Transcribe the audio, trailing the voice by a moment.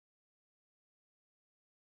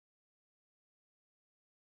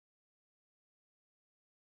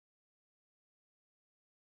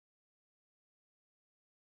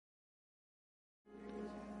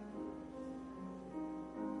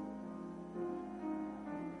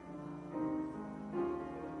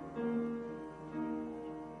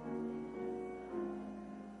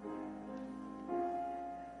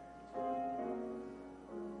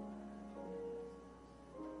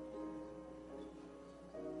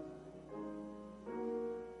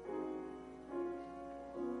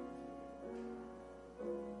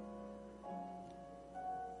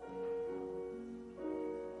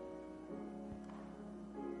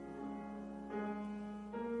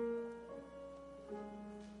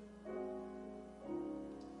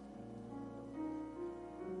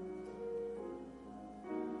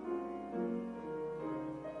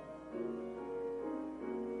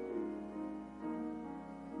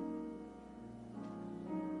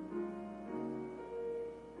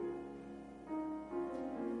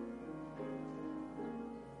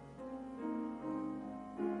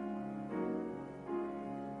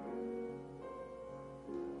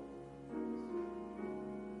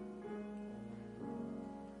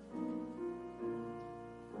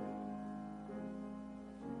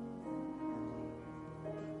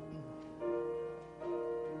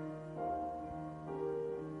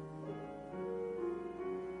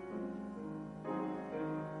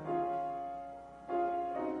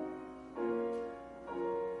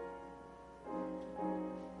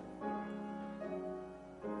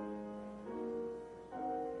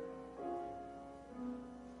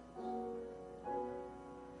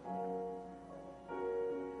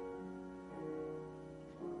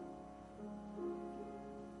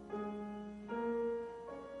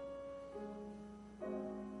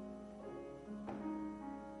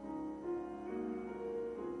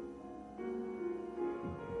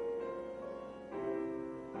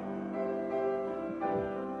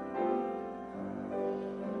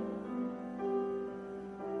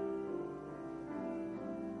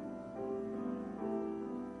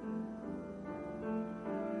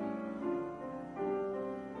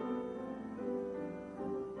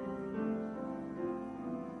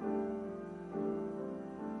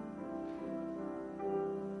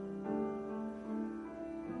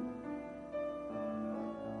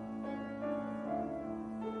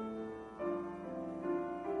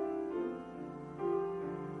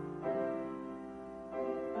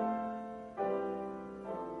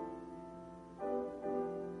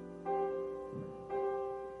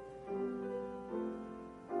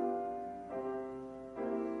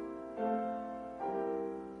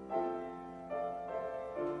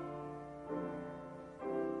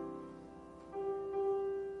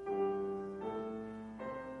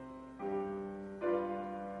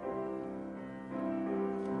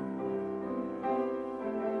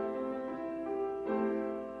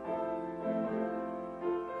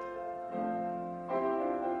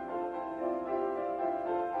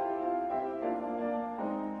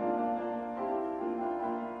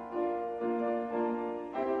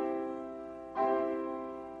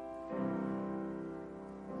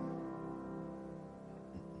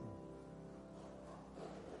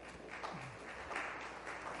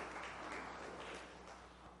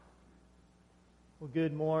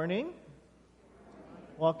Good morning.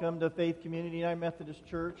 Welcome to Faith Community United Methodist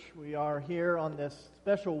Church. We are here on this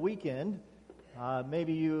special weekend.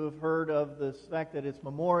 Maybe you have heard of the fact that it's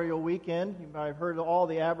Memorial Weekend. You might have heard of all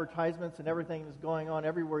the advertisements and everything that's going on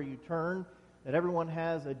everywhere you turn, that everyone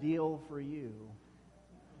has a deal for you.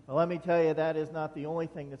 Well, let me tell you, that is not the only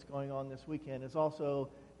thing that's going on this weekend. It's also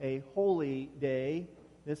a holy day.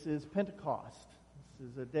 This is Pentecost.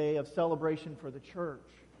 This is a day of celebration for the church.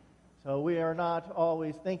 So we are not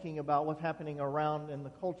always thinking about what's happening around in the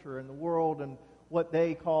culture and the world and what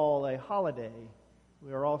they call a holiday.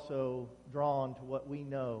 We are also drawn to what we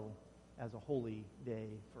know as a holy day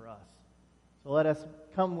for us. So let us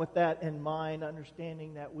come with that in mind,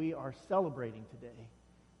 understanding that we are celebrating today,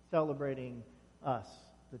 celebrating us,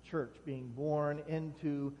 the church, being born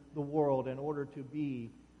into the world in order to be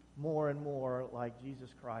more and more like Jesus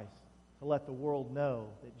Christ, to let the world know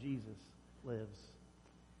that Jesus lives.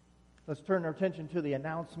 Let's turn our attention to the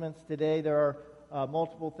announcements today. There are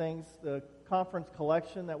multiple things. The conference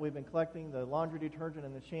collection that we've been collecting, the laundry detergent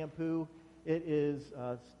and the shampoo, it is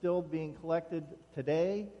still being collected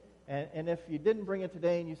today. And if you didn't bring it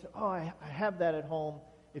today and you say, I have that at home,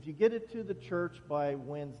 if you get it to the church by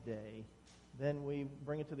Wednesday, then we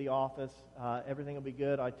bring it to the office. Everything will be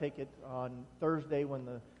good. I take it on Thursday when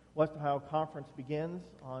the West Ohio Conference begins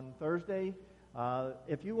on Thursday.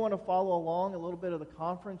 If you want to follow along a little bit of the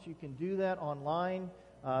conference, you can do that online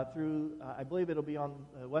through, I believe it'll be on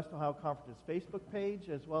the West Ohio Conference's Facebook page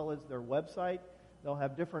as well as their website. They'll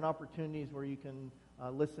have different opportunities where you can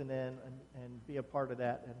listen in and be a part of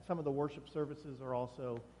that. And some of the worship services are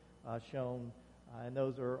also shown, and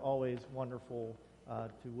those are always wonderful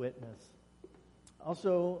to witness.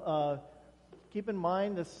 Also, keep in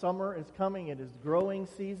mind this summer is coming. It is growing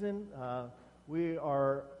season. We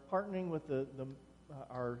are partnering with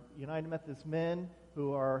our United Methodist men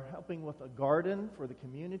who are helping with a garden for the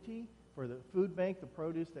community, for the food bank. The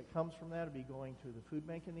produce that comes from that will be going to the food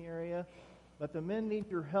bank in the area. But the men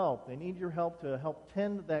need your help. They need your help to help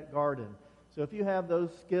tend that garden. So if you have those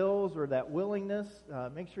skills or that willingness,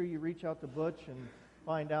 make sure you reach out to Butch and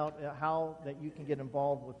find out how that you can get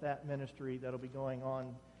involved with that ministry that will be going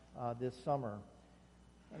on this summer.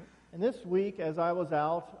 And this week, as I was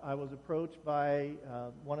out, I was approached by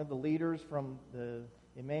one of the leaders from the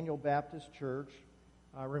Emmanuel Baptist Church,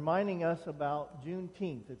 reminding us about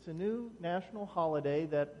Juneteenth. It's a new national holiday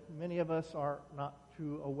that many of us are not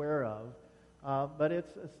too aware of, but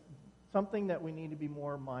it's something that we need to be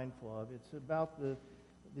more mindful of. It's about the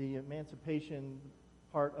emancipation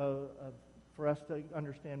part for us to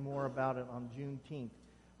understand more about it on Juneteenth.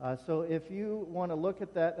 So if you want to look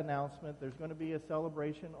at that announcement, there's going to be a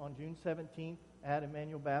celebration on June 17th at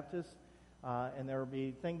Emmanuel Baptist, and there will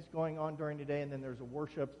be things going on during the day, and then there's a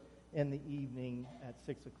worship in the evening at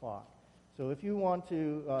 6 o'clock. So if you want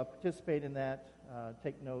to participate in that,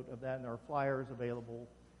 take note of that, and there are flyers available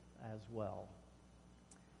as well.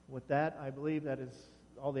 With that, I believe that is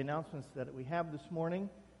all the announcements that we have this morning.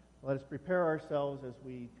 Let us prepare ourselves as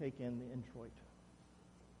we take in the introit.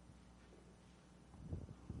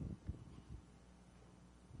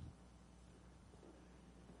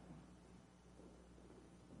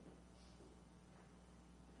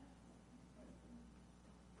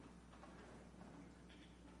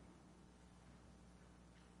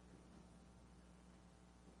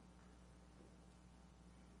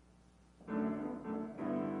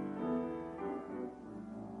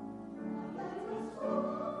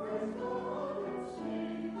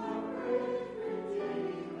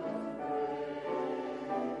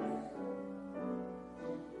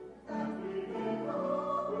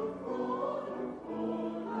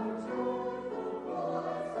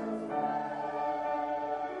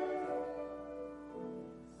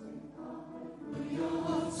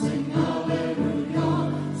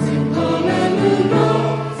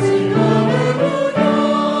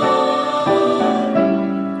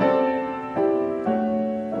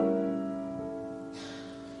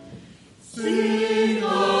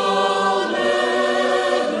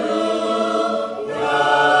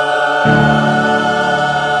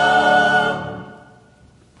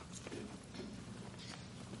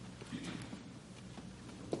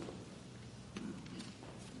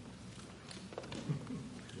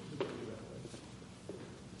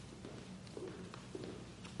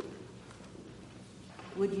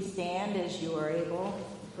 Would you stand as you are able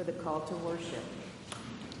for the call to worship?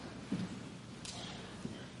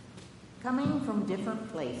 Coming from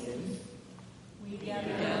different places, we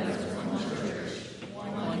gather as one church,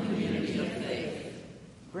 one community of faith.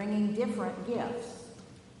 Bringing different gifts,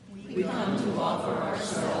 we come to offer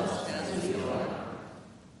ourselves as we are.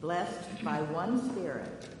 Blessed by one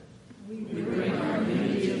Spirit, We bring our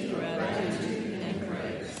unity of gratitude and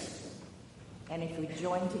praise. And if we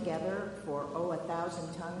join together for "Oh, a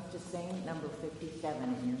Thousand Tongues to Sing," number 57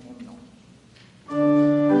 in your hymnal.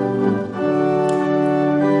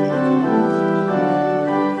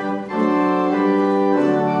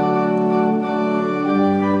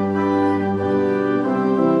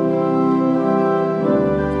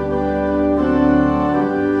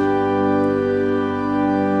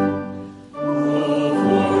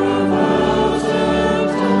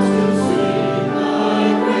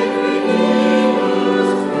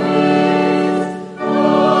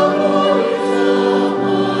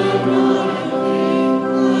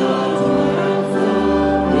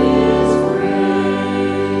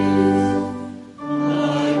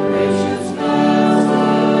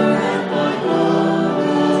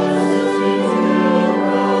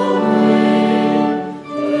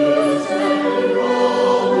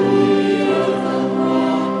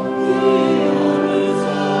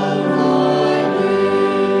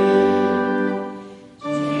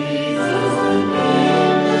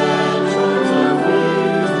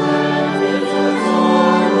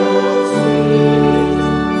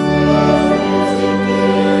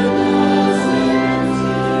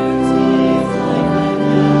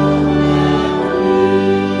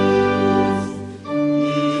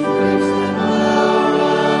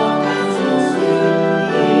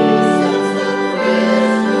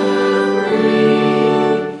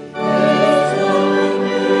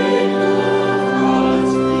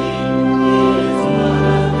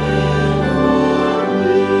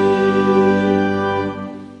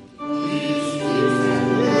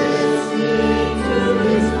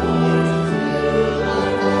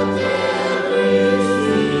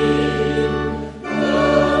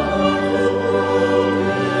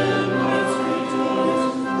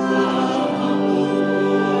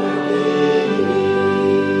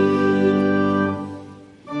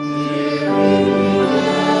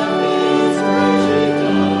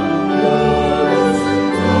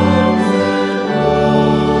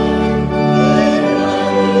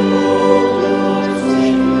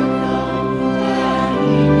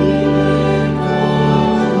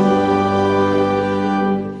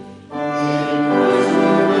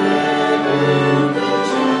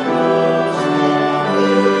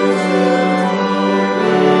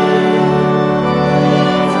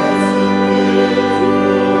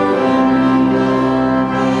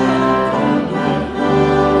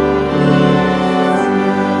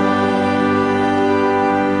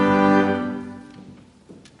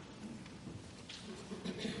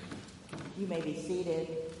 You may be seated.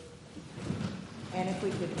 And if we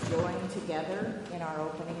could join together in our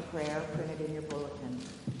opening prayer printed in your bulletin.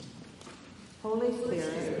 Holy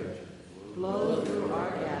Spirit, blow through our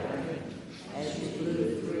gathering as you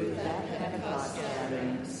blew through that Pentecost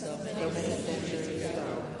gathering so many centuries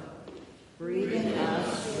ago. Breathe in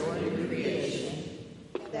us your new creation,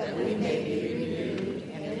 that we may be renewed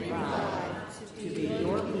and revived to be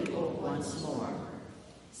your people once more.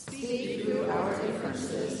 Speak through our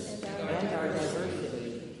differences and our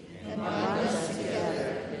diversity, and bind us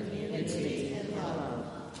together in unity and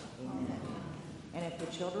love. Amen. And if the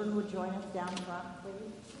children would join us down front,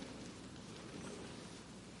 please.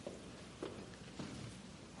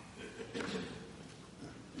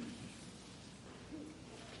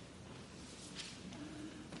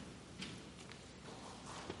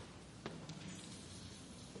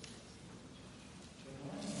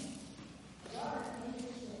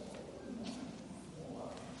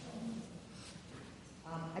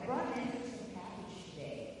 I brought an interesting package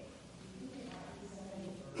today.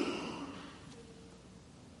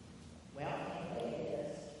 Well, anyway, it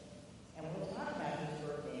is.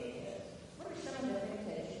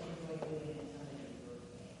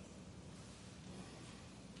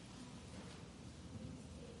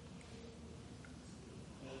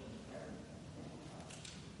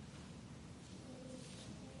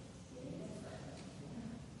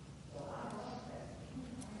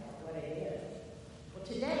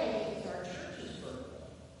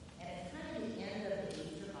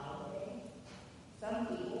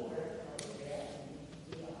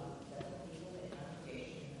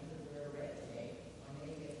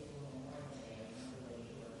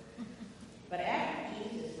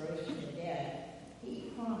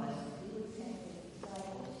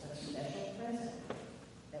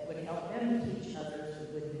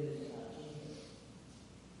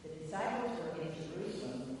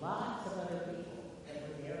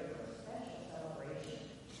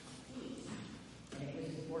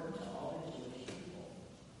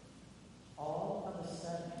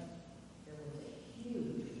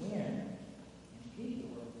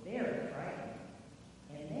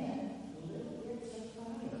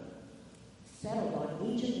 settled on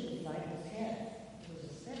each of the disciples' heads. It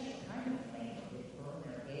was a special kind of flame that would burn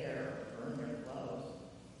their hair, burn their clothes.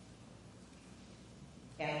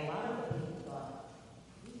 And a lot of the people thought,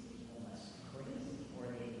 these people must be crazy or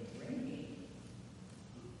they've been drinking.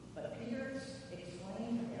 But Peter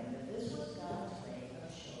explained to them that this was God's way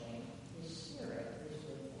of showing His Spirit is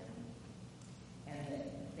with them, and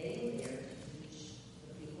that they were there to teach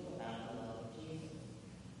the people about the love of Jesus.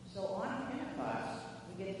 So on Pentecost,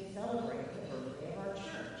 we get to celebrate the birthday of our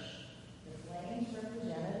church. The flames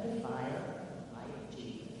represented the fire and the light of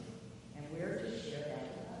Jesus, and we're to share that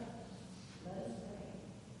with others. Let us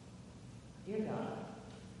pray. Dear God,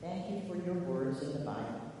 thank you for your words in the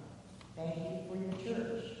Bible. Thank you for your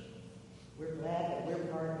church. We're glad that we're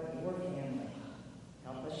part of your family.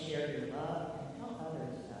 Help us share your love and tell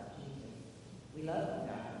others about Jesus. We love you,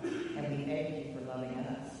 God, and we thank you for loving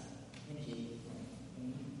us. In Jesus' name,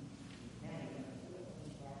 amen.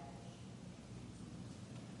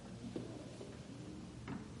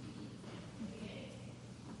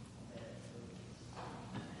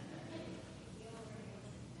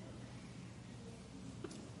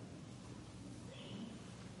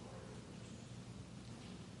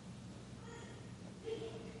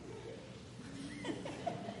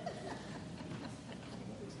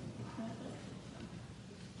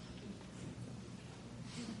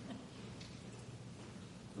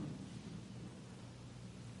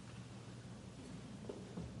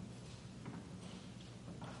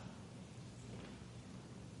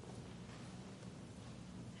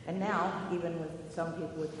 And now, even with some people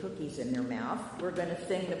with cookies in their mouth, we're going to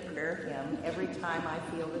sing the prayer hymn, Every Time I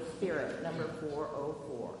Feel the Spirit, number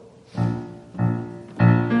 404.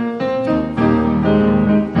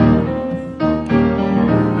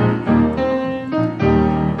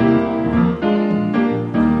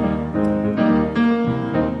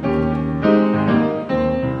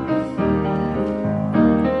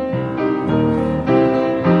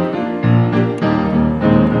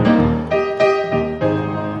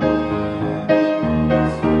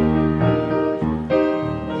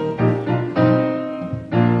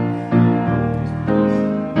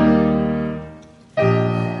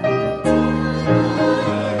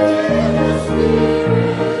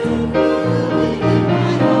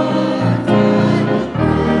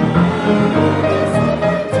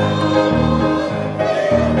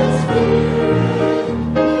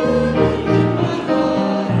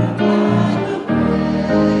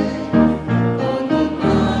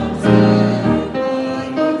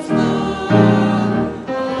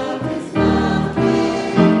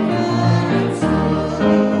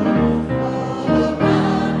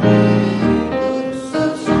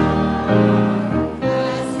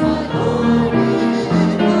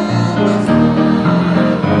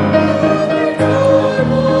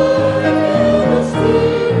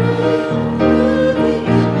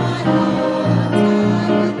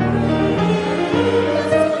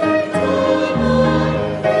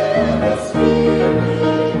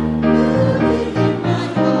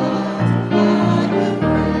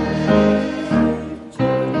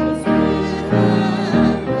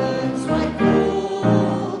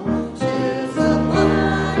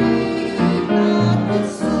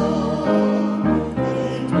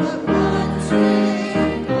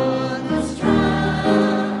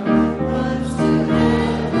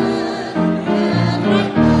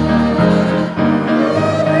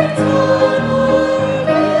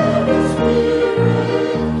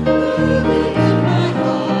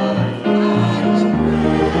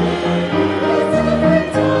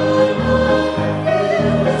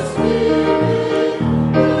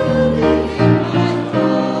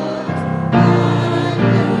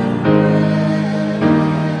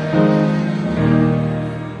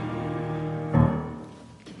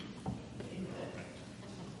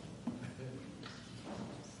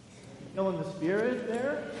 Feeling the Spirit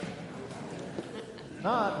there?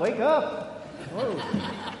 Not. Wake up. Whoa.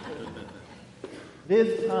 It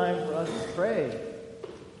is time for us to pray.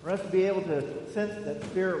 For us to be able to sense that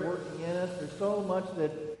Spirit working in us. There's so much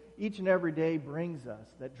that each and every day brings us,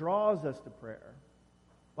 that draws us to prayer.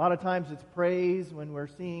 A lot of times it's praise when we're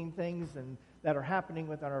seeing things that are happening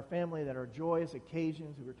within our family that are joyous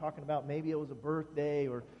occasions. We were talking about maybe it was a birthday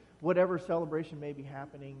or whatever celebration may be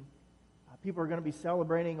happening. People are going to be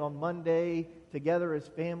celebrating on Monday together as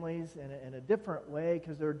families in a different way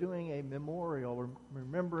because they're doing a memorial,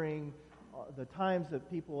 remembering the times that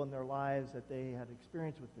people in their lives that they had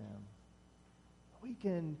experienced with them. We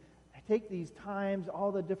can take these times,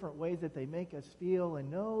 all the different ways that they make us feel, and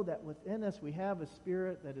know that within us we have a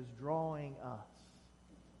Spirit that is drawing us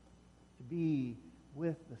to be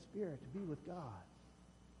with the Spirit, to be with God.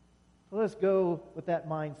 So let's go with that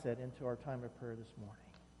mindset into our time of prayer this morning.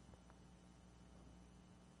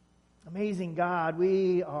 Amazing God,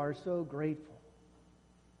 we are so grateful.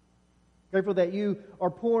 Grateful that you are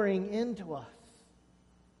pouring into us.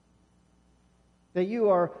 That you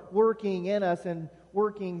are working in us and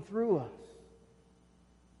working through us.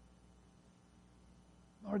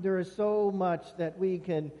 Lord, there is so much that we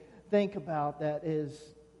can think about that is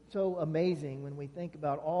so amazing when we think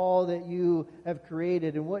about all that you have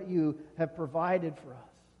created and what you have provided for us.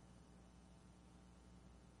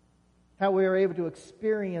 How we are able to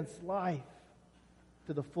experience life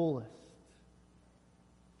to the fullest.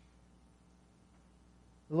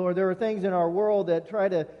 Lord, there are things in our world that try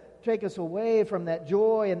to take us away from that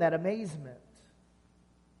joy and that amazement.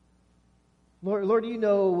 Lord, you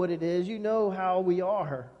know what it is. You know how we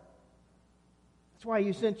are. That's why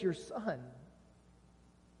you sent your Son.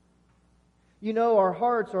 You know our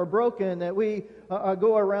hearts are broken, that we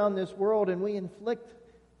go around this world and we inflict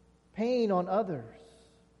pain on others.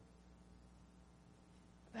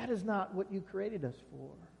 That is not what you created us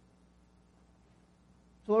for.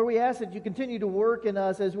 So Lord, we ask that you continue to work in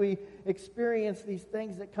us as we experience these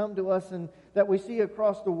things that come to us and that we see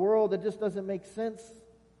across the world that just doesn't make sense.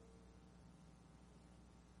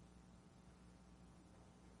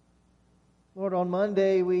 Lord, on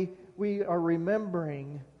Monday we are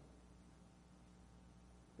remembering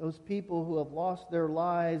those people who have lost their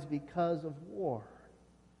lives because of war.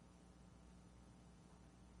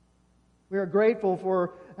 We are grateful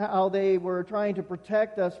for how they were trying to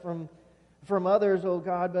protect us from others, oh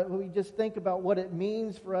God, but we just think about what it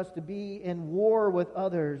means for us to be in war with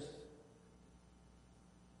others.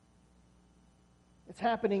 It's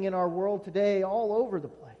happening in our world today all over the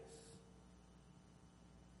place.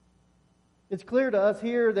 It's clear to us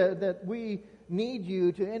here that we need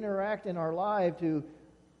you to interact in our life, to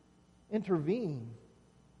intervene.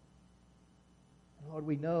 And Lord,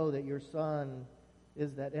 we know that your Son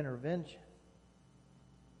is that intervention.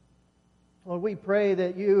 Lord, we pray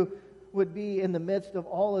that you would be in the midst of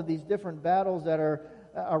all of these different battles that are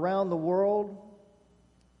around the world.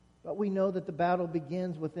 But we know that the battle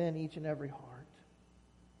begins within each and every heart.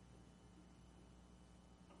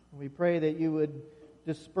 We pray that you would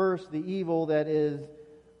disperse the evil that is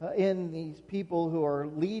in these people who are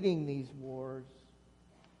leading these wars.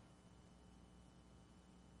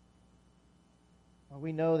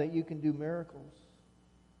 We know that you can do miracles.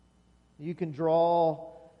 You can draw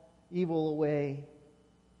evil away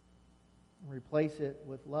and replace it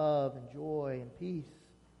with love and joy and peace.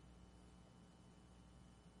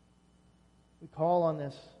 We call on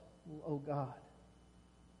this, oh God.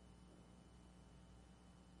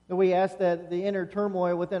 And we ask that the inner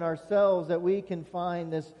turmoil within ourselves, that we can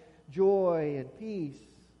find this joy and peace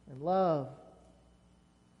and love.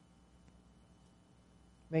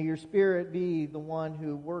 May your Spirit be the one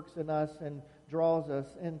who works in us and draws us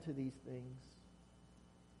into these things.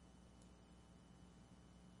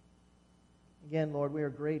 Again, Lord, we are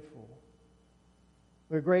grateful.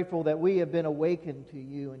 We're grateful that we have been awakened to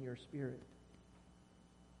you and your Spirit.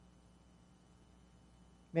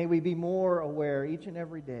 May we be more aware each and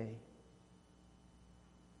every day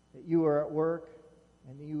that you are at work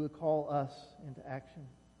and that you would call us into action.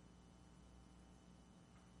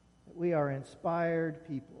 That we are inspired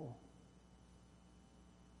people,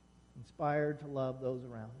 inspired to love those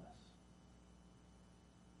around us.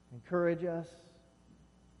 Encourage us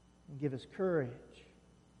and give us courage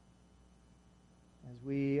as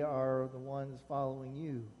we are the ones following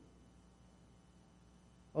you.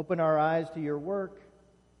 Open our eyes to your work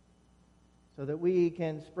so that we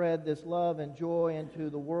can spread this love and joy into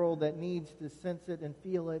the world that needs to sense it and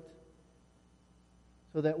feel it,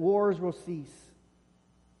 so that wars will cease.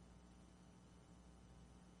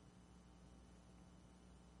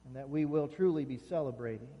 And that we will truly be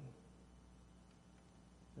celebrating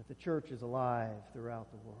that the church is alive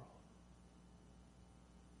throughout the world.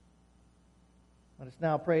 Let us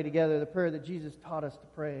now pray together the prayer that Jesus taught us to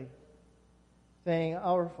pray, saying,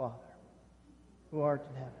 Our Father, who art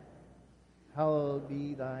in heaven, hallowed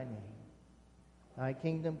be thy name. Thy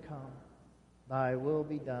kingdom come, thy will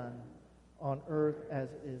be done, on earth as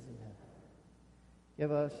it is in heaven.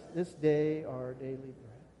 Give us this day our daily bread,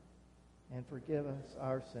 and forgive us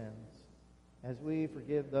our sins, as we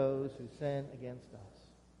forgive those who sin against us.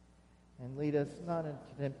 And lead us not into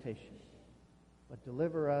temptation, but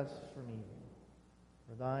deliver us from evil.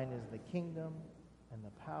 For thine is the kingdom, and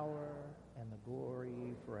the power, and the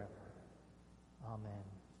glory forever. Amen.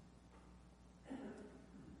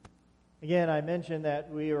 Again, I mentioned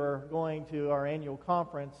that we are going to our annual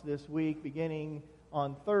conference this week, beginning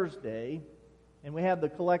on Thursday. And we have the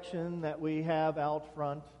collection that we have out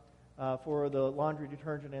front for the laundry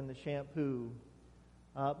detergent and the shampoo.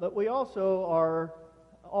 But we also are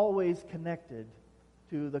always connected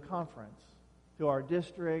to the conference, to our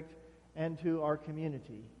district, and to our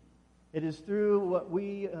community. It is through what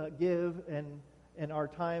we give in our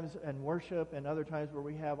times and worship and other times where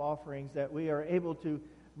we have offerings that we are able to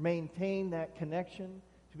maintain that connection,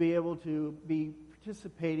 to be able to be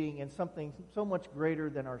participating in something so much greater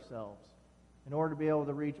than ourselves in order to be able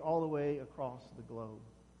to reach all the way across the globe.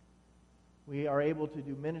 We are able to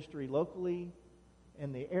do ministry locally,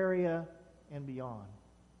 in the area, and beyond.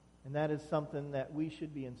 And that is something that we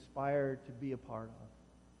should be inspired to be a part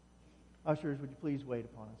of. Ushers, would you please wait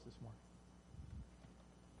upon us this morning?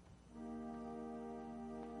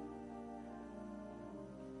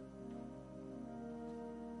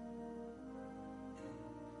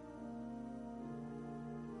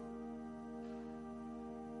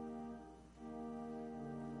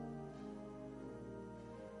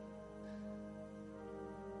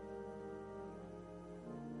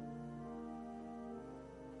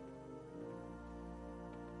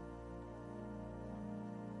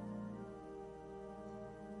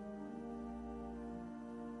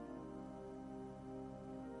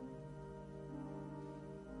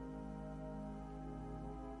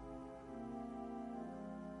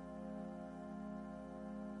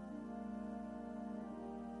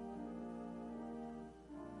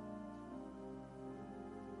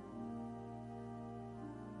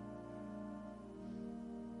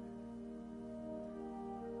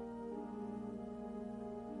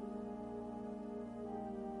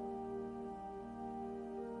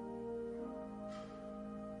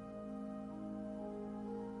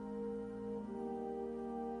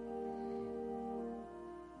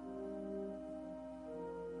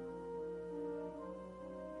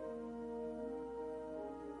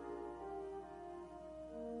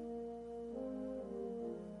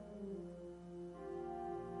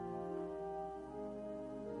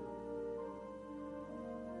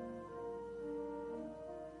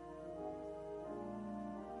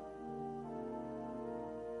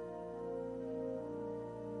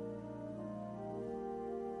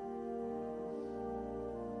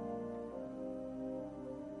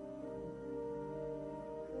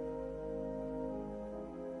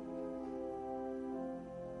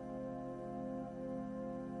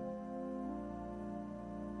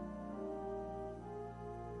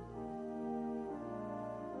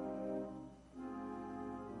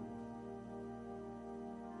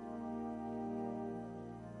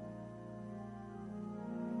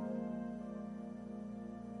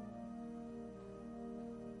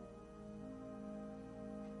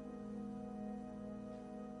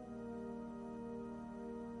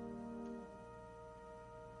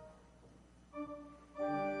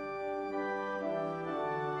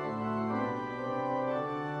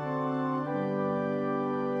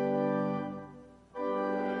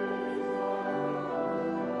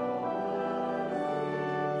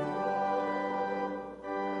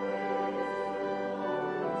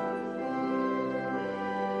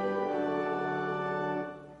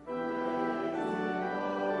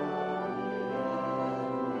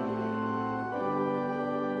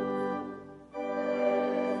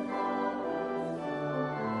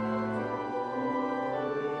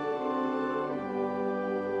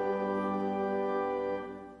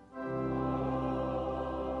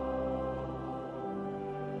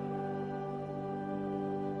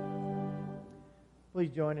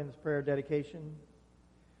 Please join in this prayer of dedication.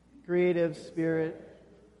 Creative Spirit,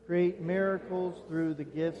 create miracles through the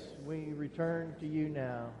gifts we return to you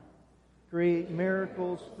now. Create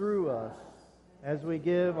miracles through us as we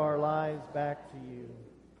give our lives back to you.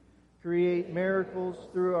 Create miracles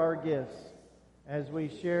through our gifts as we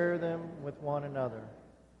share them with one another.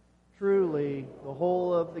 Truly, the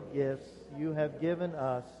whole of the gifts you have given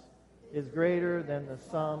us is greater than the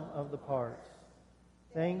sum of the parts.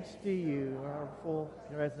 Thanks to you, our full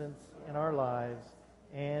presence in our lives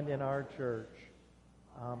and in our church.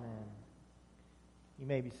 Amen. You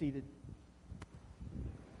may be seated.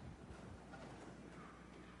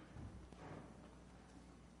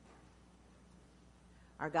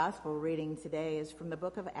 Our gospel reading today is from the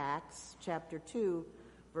book of Acts, chapter 2,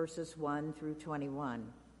 verses 1 through 21.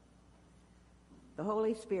 The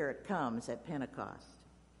Holy Spirit comes at Pentecost.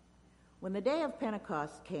 When the day of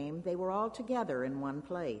Pentecost came, they were all together in one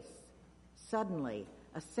place. Suddenly,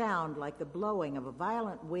 a sound like the blowing of a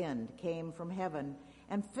violent wind came from heaven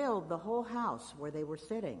and filled the whole house where they were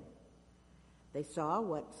sitting. They saw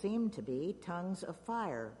what seemed to be tongues of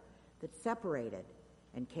fire that separated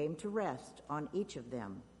and came to rest on each of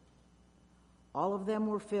them. All of them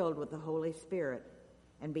were filled with the Holy Spirit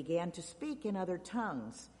and began to speak in other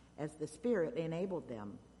tongues as the Spirit enabled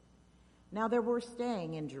them. Now there were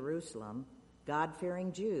staying in Jerusalem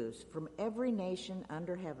God-fearing Jews from every nation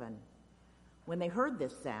under heaven. When they heard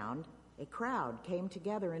this sound, a crowd came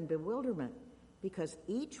together in bewilderment, because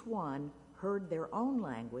each one heard their own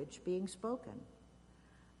language being spoken.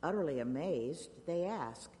 Utterly amazed, they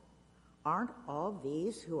asked, "Aren't all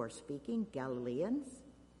these who are speaking Galileans?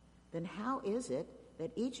 Then how is it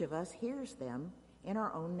that each of us hears them in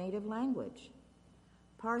our own native language?"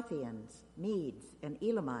 Parthians, Medes, and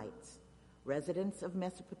Elamites, residents of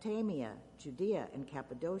Mesopotamia, Judea and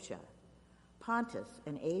Cappadocia, Pontus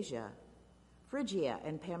and Asia, Phrygia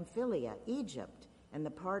and Pamphylia, Egypt, and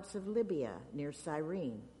the parts of Libya near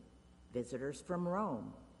Cyrene, visitors from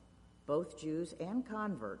Rome, both Jews and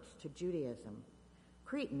converts to Judaism,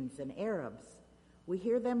 Cretans and Arabs, we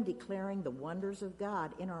hear them declaring the wonders of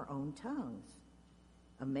God in our own tongues.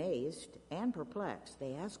 Amazed and perplexed,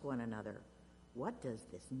 they ask one another, "What does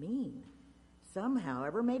this mean?" Some,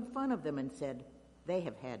 however, made fun of them and said, "They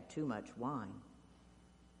have had too much wine."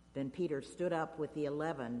 Then Peter stood up with the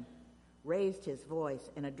 11, raised his voice,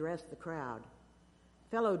 and addressed the crowd.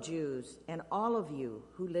 "Fellow Jews, and all of you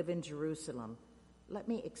who live in Jerusalem, let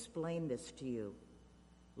me explain this to you.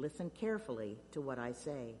 Listen carefully to what I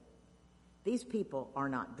say. These people are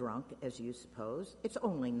not drunk, as you suppose. It's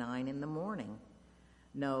only 9 a.m.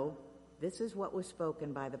 No, this is what was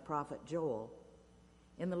spoken by the prophet Joel.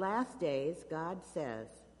 In the last days, God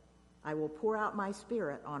says, "I will pour out my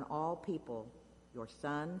Spirit on all people. Your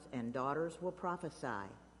sons and daughters will prophesy.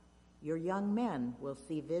 Your young men will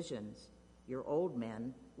see visions. Your old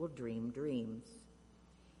men will dream dreams.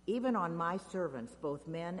 Even on my servants, both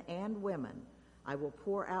men and women, I will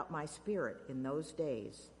pour out my Spirit in those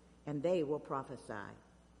days, and they will prophesy.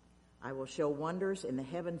 I will show wonders in the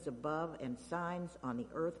heavens above and signs on the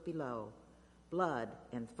earth below, blood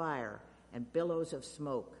and fire and billows of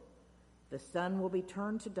smoke. The sun will be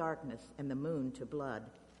turned to darkness and the moon to blood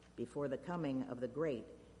before the coming of the great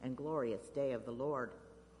and glorious day of the Lord.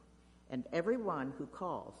 And everyone who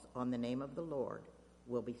calls on the name of the Lord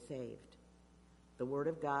will be saved." The word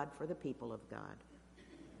of God for the people of God.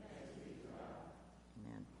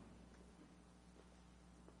 Amen.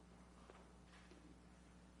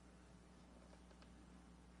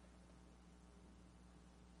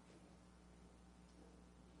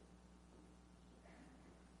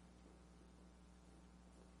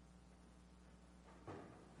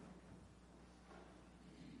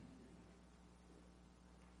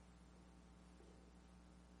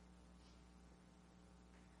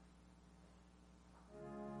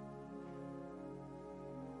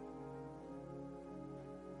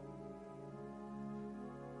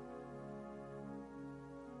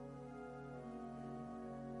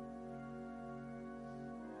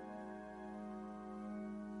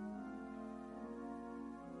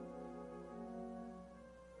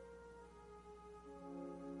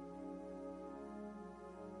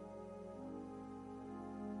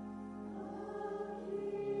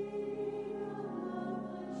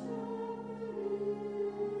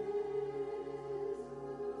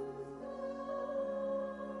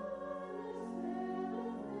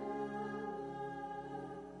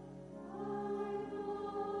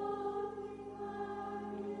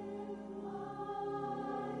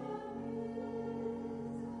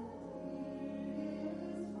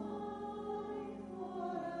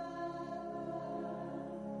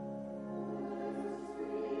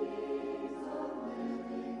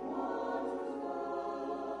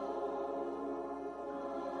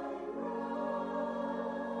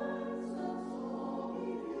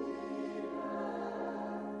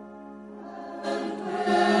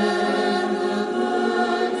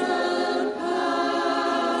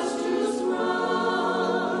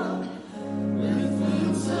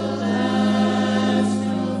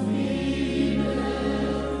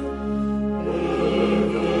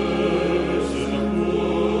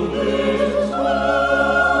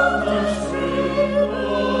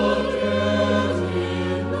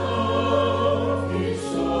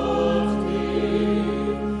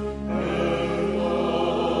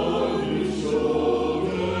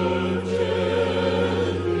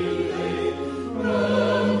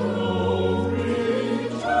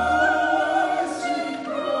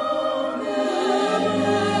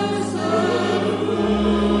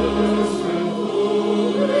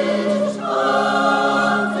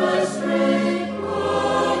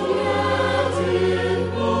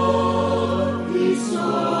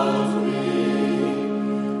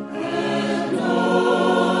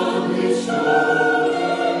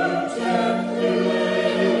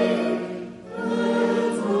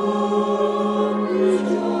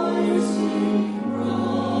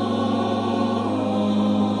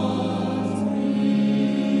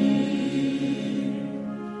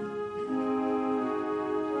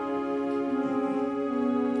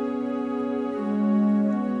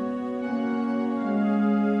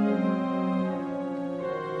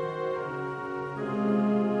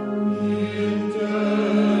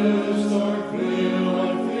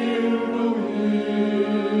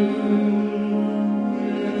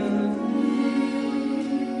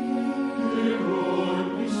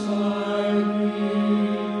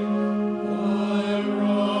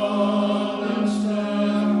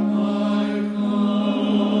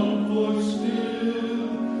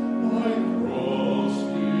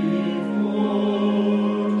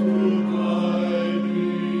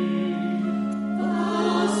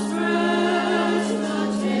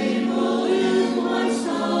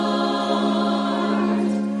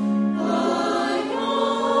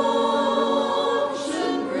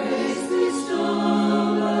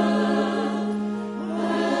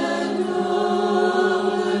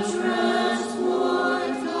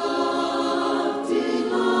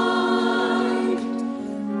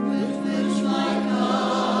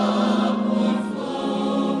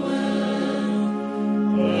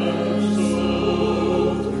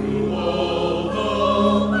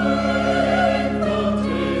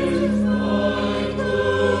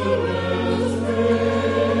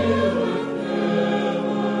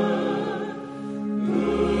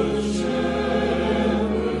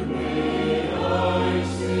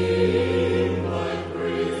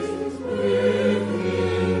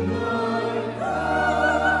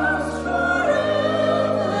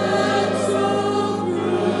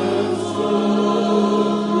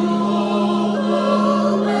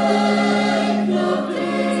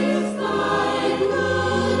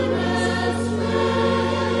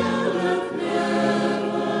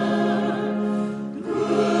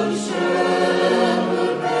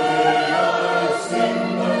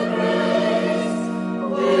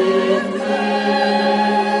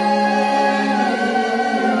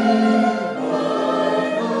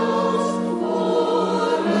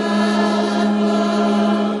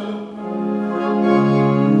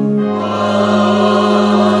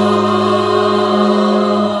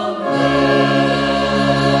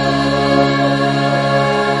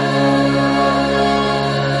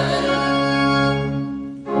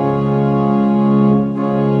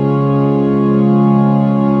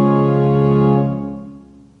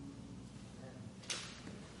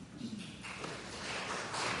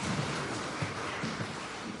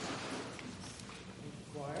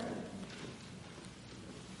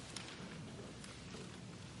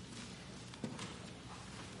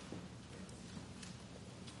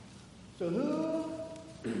 So who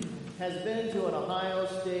has been to an Ohio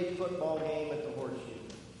State football game at the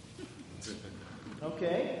Horseshoe?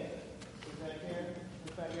 Okay. Is that Karen?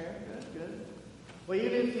 Is that Karen? Good. Well,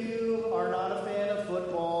 even if you are not a fan of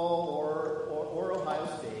football or Ohio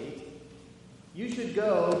State, you should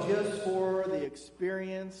go just for the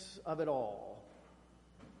experience of it all.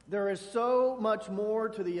 There is so much more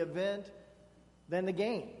to the event than the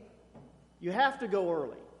game. You have to go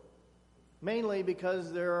early, mainly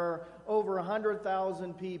because there are over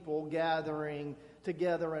 100,000 people gathering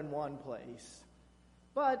together in one place.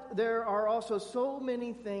 But there are also so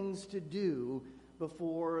many things to do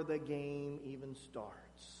before the game even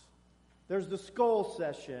starts. There's the Skull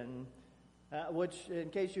Session, which, in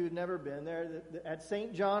case you've never been there, at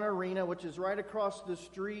St. John Arena, which is right across the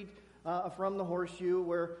street from the Horseshoe,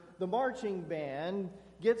 where the marching band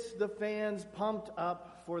gets the fans pumped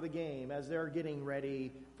up for the game as they're getting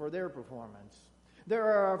ready for their performance. There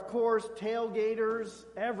are, of course, tailgaters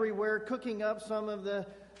everywhere cooking up some of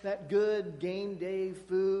that good game day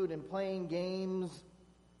food and playing games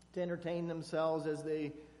to entertain themselves as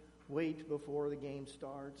they wait before the game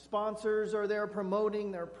starts. Sponsors are there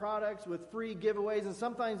promoting their products with free giveaways, and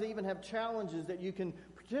sometimes they even have challenges that you can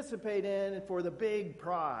participate in for the big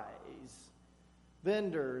prize.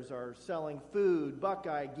 Vendors are selling food,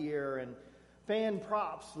 Buckeye gear, and fan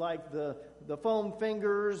props like the foam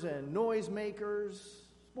fingers and noisemakers.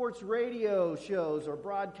 Sports radio shows are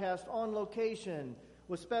broadcast on location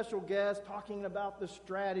with special guests talking about the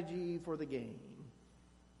strategy for the game.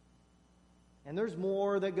 And there's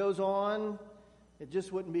more that goes on. It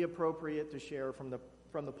just wouldn't be appropriate to share from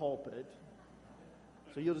the pulpit.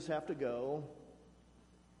 So you'll just have to go.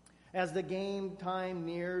 As the game time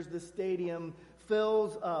nears, the stadium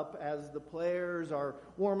fills up as the players are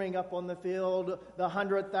warming up on the field, the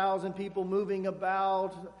 100,000 people moving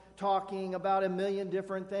about, talking about a million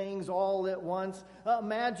different things all at once.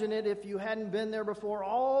 Imagine it if you hadn't been there before,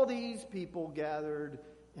 all these people gathered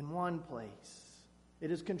in one place.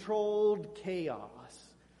 It is controlled chaos.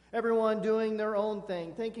 Everyone doing their own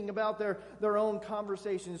thing, thinking about their own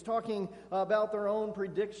conversations, talking about their own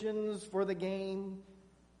predictions for the game,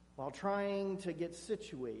 while trying to get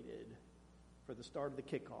situated for the start of the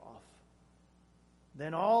kickoff.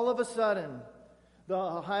 Then all of a sudden, the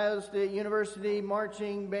Ohio State University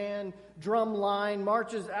marching band drum line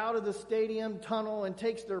marches out of the stadium tunnel and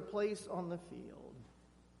takes their place on the field.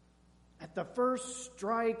 At the first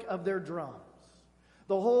strike of their drums,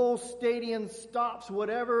 the whole stadium stops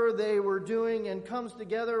whatever they were doing and comes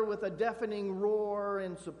together with a deafening roar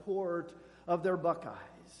in support of their Buckeyes.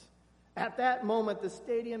 At that moment, the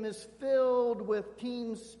stadium is filled with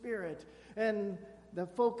team spirit, and the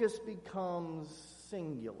focus becomes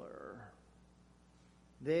singular.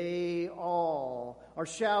 They all are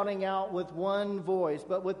shouting out with one voice,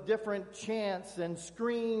 but with different chants and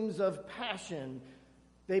screams of passion.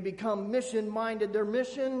 They become mission-minded. Their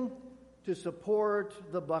mission, to support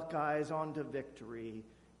the Buckeyes onto victory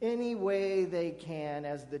any way they can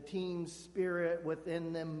as the team spirit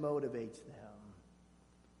within them motivates them.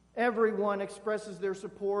 Everyone expresses their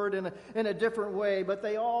support in a different way, but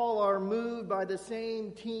they all are moved by the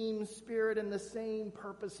same team spirit and the same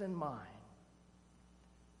purpose in mind.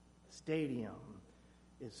 The stadium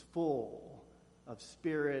is full of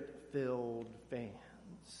spirit-filled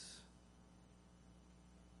fans.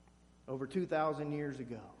 Over 2,000 years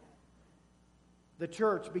ago, the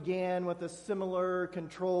church began with a similar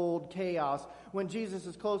controlled chaos when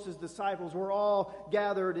Jesus' closest disciples were all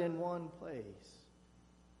gathered in one place.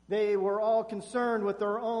 They were all concerned with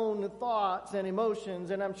their own thoughts and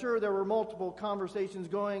emotions, and I'm sure there were multiple conversations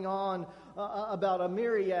going on about a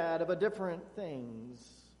myriad of different things.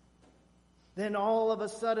 Then all of a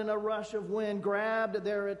sudden, a rush of wind grabbed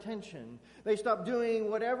their attention. They stopped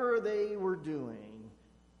doing whatever they were doing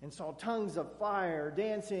and saw tongues of fire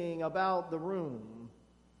dancing about the room.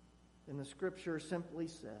 And the scripture simply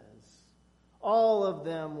says, all of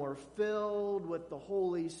them were filled with the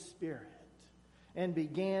Holy Spirit and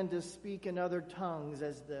began to speak in other tongues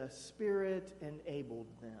as the Spirit enabled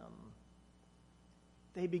them.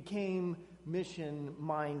 They became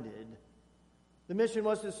mission-minded. The mission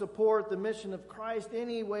was to support the mission of Christ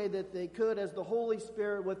any way that they could as the Holy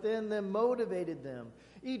Spirit within them motivated them.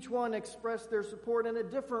 Each one expressed their support in a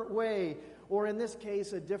different way, or in this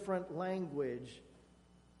case, a different language.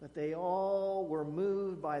 But they all were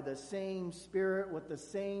moved by the same Spirit with the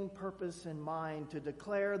same purpose in mind to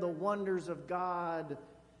declare the wonders of God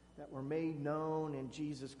that were made known in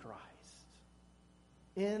Jesus Christ.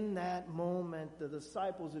 In that moment, the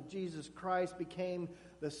disciples of Jesus Christ became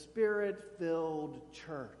the Spirit-filled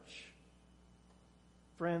church.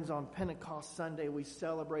 Friends, on Pentecost Sunday, we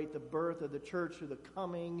celebrate the birth of the church through the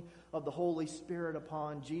coming of the Holy Spirit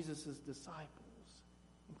upon Jesus' disciples,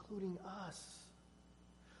 including us.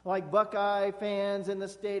 Like Buckeye fans in the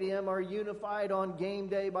stadium are unified on game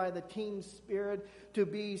day by the team spirit to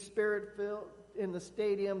be spirit-filled in the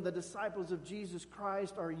stadium, the disciples of Jesus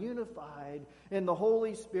Christ are unified in the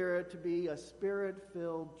Holy Spirit to be a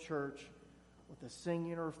spirit-filled church with a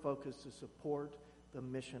singular focus to support the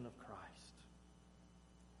mission of Christ.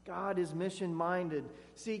 God is mission-minded,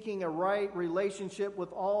 seeking a right relationship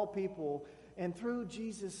with all people, and through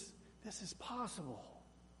Jesus, this is possible.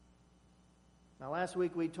 Now, last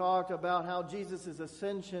week we talked about how Jesus'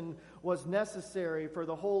 ascension was necessary for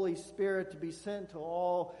the Holy Spirit to be sent to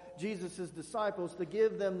all Jesus' disciples to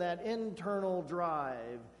give them that internal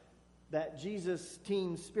drive, that Jesus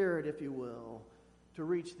team spirit, if you will, to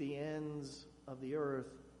reach the ends of the earth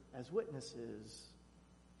as witnesses.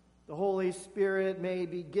 The Holy Spirit may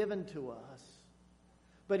be given to us,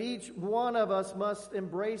 but each one of us must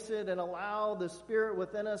embrace it and allow the Spirit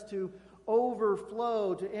within us to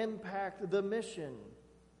overflow to impact the mission.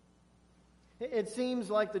 It seems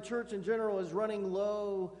like the church in general is running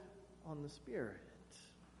low on the Spirit.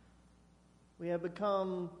 We have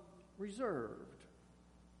become reserved.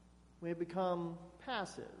 We have become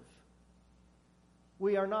passive.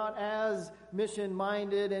 We are not as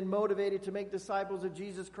mission-minded and motivated to make disciples of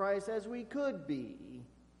Jesus Christ as we could be.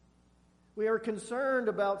 We are concerned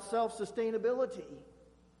about self-sustainability.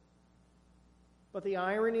 But the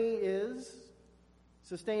irony is,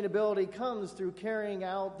 sustainability comes through carrying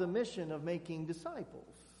out the mission of making disciples.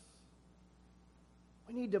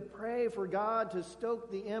 We need to pray for God to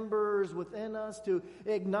stoke the embers within us, to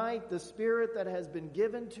ignite the Spirit that has been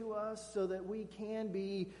given to us so that we can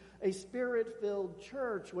be a Spirit-filled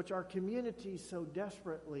church, which our communities so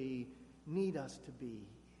desperately need us to be.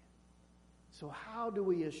 So how do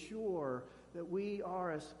we assure that we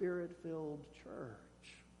are a Spirit-filled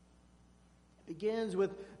church? It begins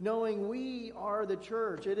with knowing we are the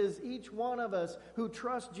church. It is each one of us who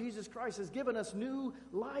trusts Jesus Christ has given us new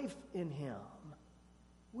life in Him.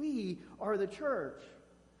 We are the church.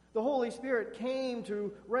 The Holy Spirit came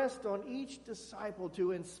to rest on each disciple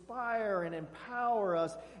to inspire and empower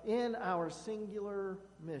us in our singular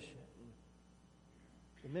mission.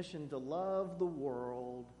 The mission to love the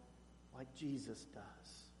world like Jesus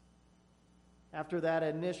does. After that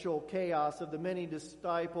initial chaos of the many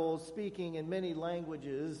disciples speaking in many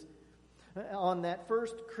languages, on that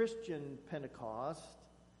first Christian Pentecost,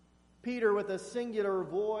 Peter, with a singular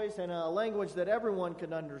voice and a language that everyone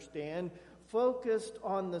could understand, focused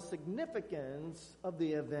on the significance of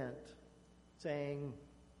the event, saying,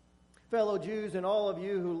 "Fellow Jews and all of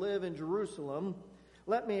you who live in Jerusalem,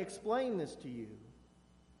 let me explain this to you.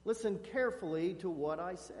 Listen carefully to what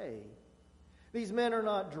I say. These men are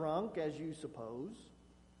not drunk, as you suppose.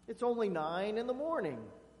 It's only 9 a.m.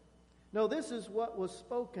 No, this is what was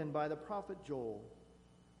spoken by the prophet Joel.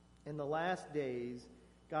 In the last days,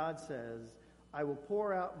 God says, I will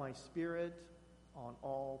pour out my Spirit on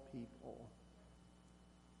all people."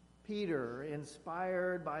 Peter,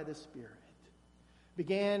 inspired by the Spirit,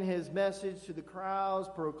 began his message to the crowds,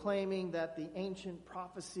 proclaiming that the ancient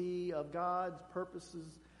prophecy of God's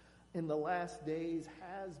purposes in the last days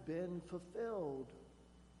has been fulfilled.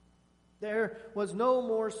 There was no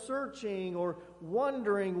more searching or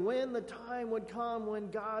wondering when the time would come when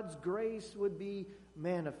God's grace would be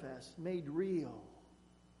manifest, made real.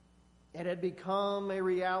 It had become a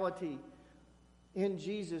reality in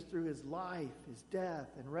Jesus through His life, His death,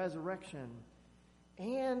 and resurrection.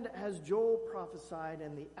 And as Joel prophesied,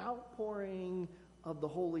 in the outpouring of the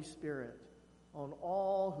Holy Spirit on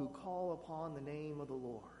all who call upon the name of the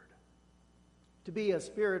Lord. To be a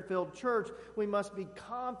Spirit-filled church, we must be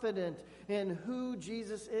confident in who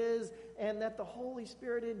Jesus is and that the Holy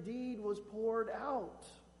Spirit indeed was poured out.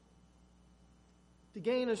 To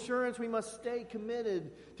gain assurance, we must stay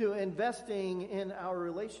committed to investing in our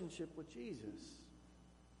relationship with Jesus.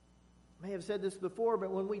 I may have said this before,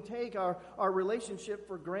 but when we take our relationship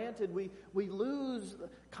for granted, we lose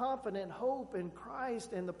confident hope in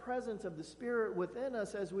Christ and the presence of the Spirit within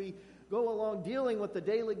us as we go along dealing with the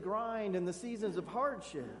daily grind and the seasons of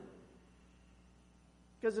hardship.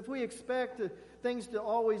 Because if we expect things to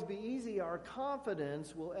always be easy, our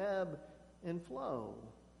confidence will ebb and flow.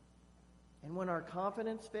 And when our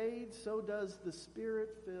confidence fades, so does the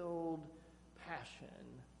Spirit-filled passion.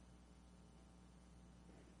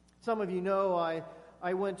 Some of you know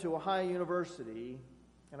I went to Ohio University,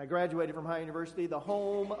 and I graduated from Ohio University, the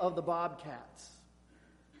home of the Bobcats.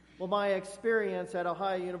 Well, my experience at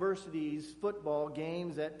Ohio University's football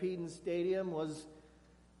games at Peden Stadium was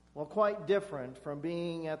Well, quite different from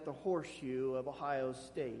being at the Horseshoe of Ohio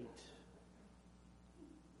State.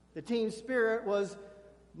 The team spirit was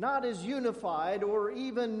not as unified or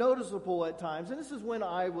even noticeable at times, and this is when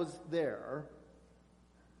I was there.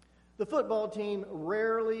 The football team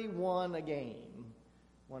rarely won a game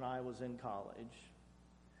when I was in college.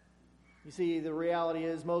 You see, the reality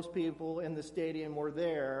is most people in the stadium were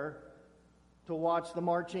there to watch the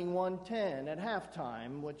Marching 110 at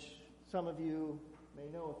halftime, which some of you may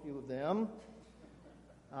know a few of them.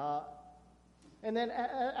 And then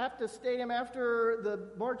at the stadium, after the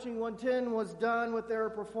Marching 110 was done with their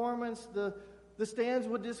performance, the stands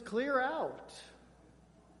would just clear out.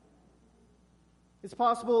 It's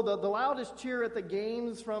possible that the loudest cheer at the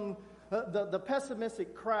games from the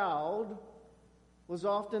pessimistic crowd was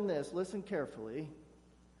often this. Listen carefully.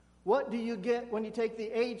 What do you get when you take the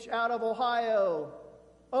H out of Ohio?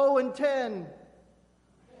 0-10.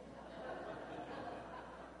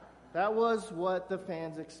 That was what the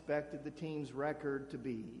fans expected the team's record to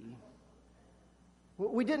be.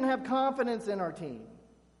 We didn't have confidence in our team,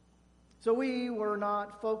 so we were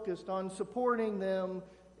not focused on supporting them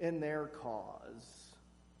in their cause.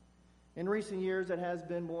 In recent years, it has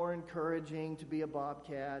been more encouraging to be a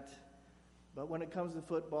Bobcat, but when it comes to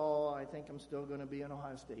football, I think I'm still going to be an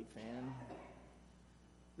Ohio State fan.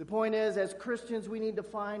 The point is, as Christians, we need to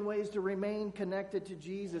find ways to remain connected to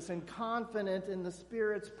Jesus and confident in the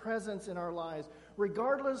Spirit's presence in our lives,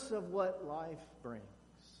 regardless of what life brings.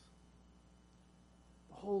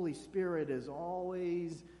 The Holy Spirit is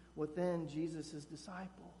always within Jesus' disciples.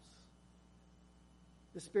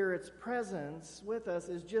 The Spirit's presence with us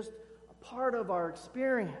is just a part of our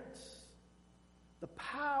experience. The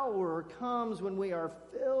power comes when we are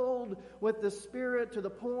filled with the Spirit to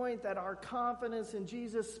the point that our confidence in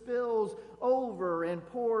Jesus spills over and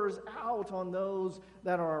pours out on those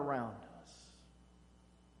that are around us.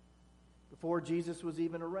 Before Jesus was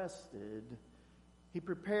even arrested, he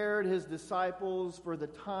prepared his disciples for the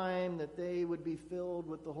time that they would be filled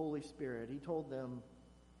with the Holy Spirit. He told them,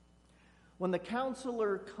 "When the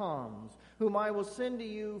Counselor comes, whom I will send to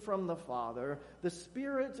you from the Father, the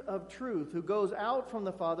Spirit of truth who goes out from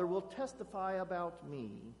the Father will testify about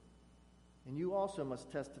me. And you also must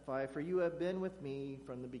testify, for you have been with me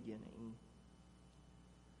from the beginning."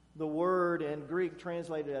 The word in Greek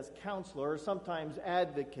translated as counselor, sometimes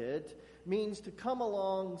advocate, means to come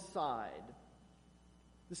alongside.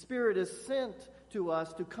 The Spirit is sent to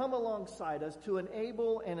us to come alongside us, to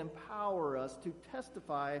enable and empower us to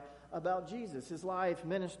testify about Jesus, his life,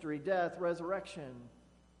 ministry, death, resurrection.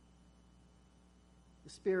 The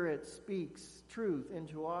Spirit speaks truth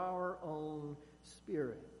into our own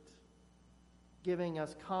spirit, giving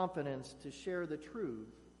us confidence to share the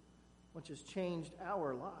truth, which has changed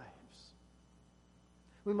our lives.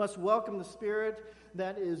 We must welcome the Spirit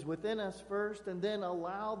that is within us first, and then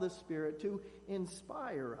allow the Spirit to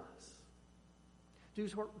inspire us,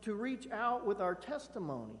 to reach out with our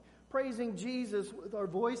testimony, praising Jesus with our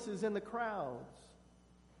voices in the crowds,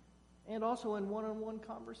 and also in one-on-one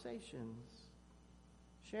conversations,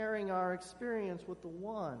 sharing our experience with the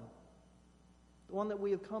one that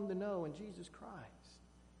we have come to know in Jesus Christ,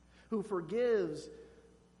 who forgives,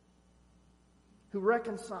 who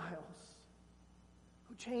reconciles,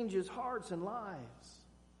 who changes hearts and lives,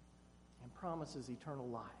 and promises eternal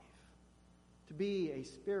life. To be a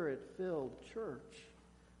Spirit-filled church,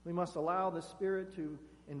 we must allow the Spirit to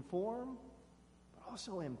inform, but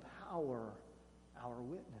also empower our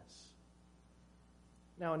witness.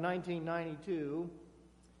 Now, in 1992,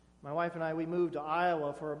 my wife and I, we moved to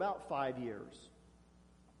Iowa for about 5 years.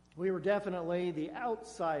 We were definitely the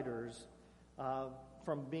outsiders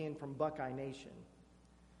from being from Buckeye Nation.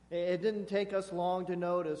 It didn't take us long to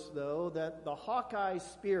notice, though, that the Hawkeye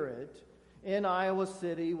spirit in Iowa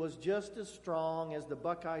City was just as strong as the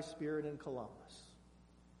Buckeye spirit in Columbus.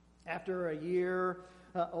 After a year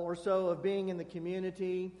or so of being in the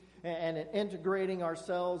community and integrating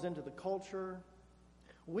ourselves into the culture,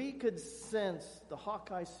 we could sense the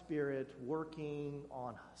Hawkeye spirit working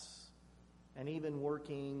on us and even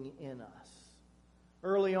working in us.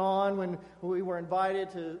 Early on, when we were invited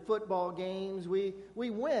to football games, we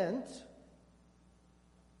went,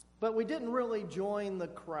 but we didn't really join the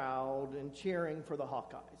crowd in cheering for the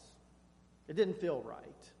Hawkeyes. It didn't feel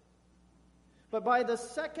right. But by the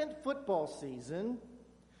second football season,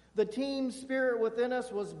 the team spirit within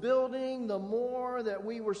us was building the more that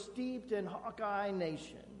we were steeped in Hawkeye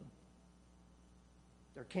Nation.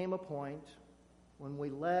 There came a point when we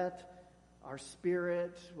let our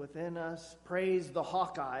spirit within us praise the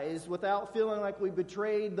Hawkeyes without feeling like we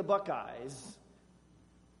betrayed the Buckeyes.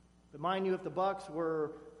 But mind you, if the Bucks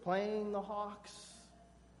were playing the Hawks,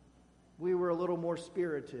 we were a little more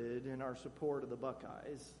spirited in our support of the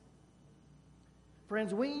Buckeyes.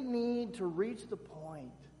 Friends, we need to reach the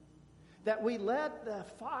point that we let the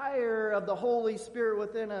fire of the Holy Spirit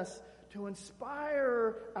within us to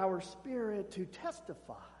inspire our spirit to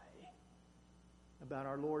testify about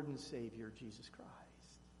our Lord and Savior, Jesus Christ.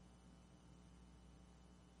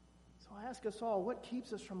 So I ask us all, what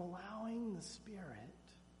keeps us from allowing the Spirit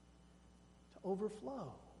to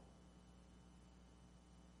overflow?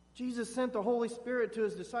 Jesus sent the Holy Spirit to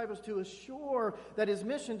his disciples to assure that his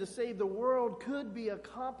mission to save the world could be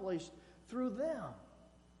accomplished through them.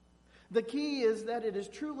 The key is that it is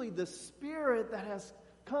truly the Spirit that has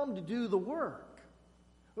come to do the work.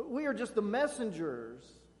 We are just the messengers.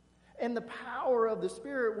 And the power of the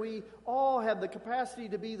Spirit, we all have the capacity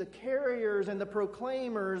to be the carriers and the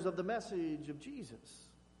proclaimers of the message of Jesus.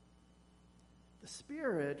 The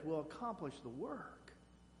Spirit will accomplish the work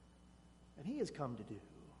that he has come to do.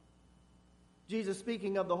 Jesus,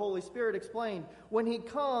 speaking of the Holy Spirit, explained, when he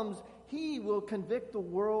comes, he will convict the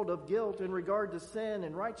world of guilt in regard to sin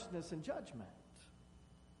and righteousness and judgment.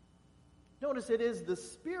 Notice it is the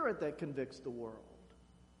Spirit that convicts the world.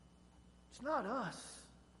 It's not us.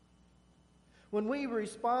 When we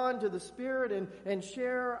respond to the Spirit and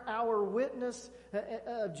share our witness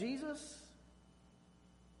of Jesus,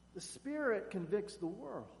 the Spirit convicts the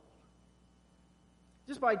world.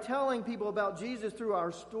 Just by telling people about Jesus through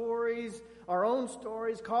our stories, our own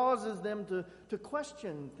stories, causes them to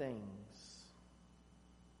question things.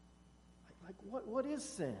 Like what is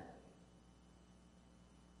sin?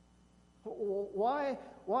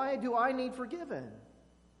 Why do I need forgiven?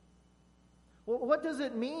 Well, what does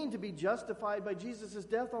it mean to be justified by Jesus'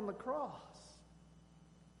 death on the cross?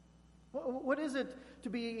 What is it to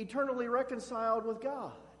be eternally reconciled with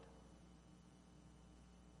God?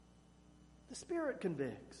 The Spirit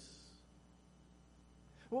convicts.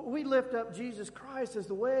 We lift up Jesus Christ as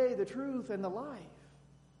the way, the truth, and the life.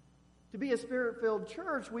 To be a Spirit-filled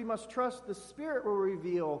church, we must trust the Spirit will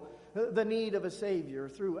reveal the need of a Savior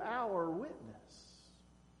through our witness.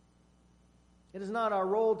 It is not our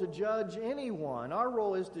role to judge anyone. Our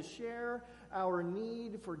role is to share our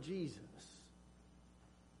need for Jesus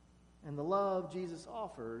and the love Jesus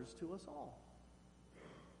offers to us all.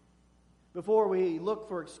 Before we look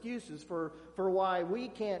for excuses for why we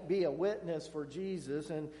can't be a witness for Jesus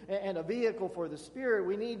and a vehicle for the Spirit,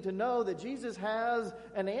 we need to know that Jesus has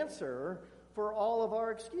an answer for all of our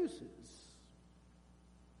excuses.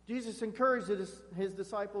 Jesus encouraged his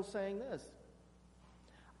disciples saying this,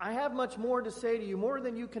 I have much more to say to you, more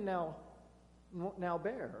than you can now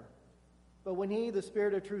bear. But when he, the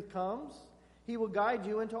Spirit of truth, comes, he will guide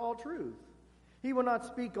you into all truth. He will not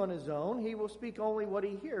speak on his own. He will speak only what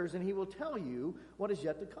he hears, and he will tell you what is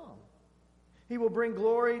yet to come. He will bring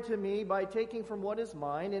glory to me by taking from what is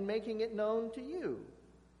mine and making it known to you.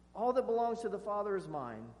 All that belongs to the Father is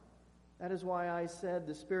mine. That is why I said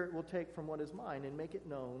the Spirit will take from what is mine and make it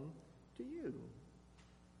known to you.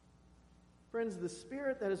 Friends, the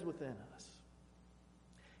Spirit that is within us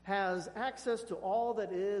has access to all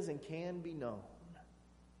that is and can be known.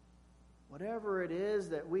 Whatever it is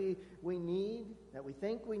that we need, that we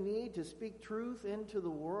think we need to speak truth into the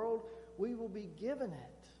world, we will be given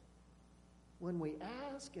it when we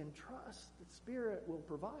ask and trust that Spirit will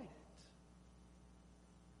provide it.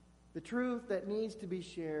 The truth that needs to be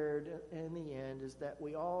shared in the end is that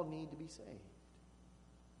we all need to be saved.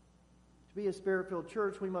 To be a Spirit-filled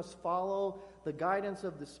church, we must follow the guidance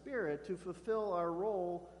of the Spirit to fulfill our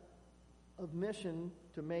role of mission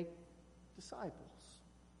to make disciples.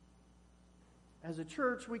 As a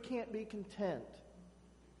church, we can't be content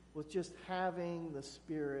with just having the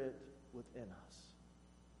Spirit within us.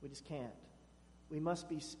 We just can't. We must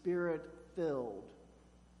be Spirit-filled,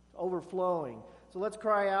 overflowing. So let's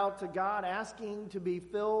cry out to God, asking to be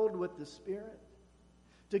filled with the Spirit,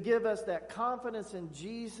 to give us that confidence in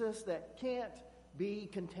Jesus that can't be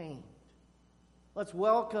contained. Let's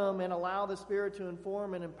welcome and allow the Spirit to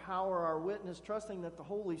inform and empower our witness, trusting that the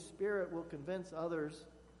Holy Spirit will convince others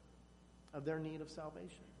of their need of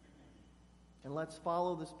salvation. And let's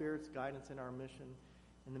follow the Spirit's guidance in our mission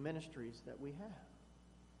and the ministries that we have.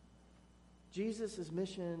 Jesus is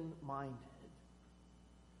mission-minded.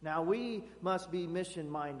 Now we must be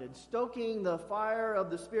mission-minded, stoking the fire of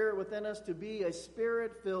the Spirit within us to be a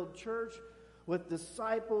Spirit-filled church with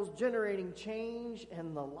disciples generating change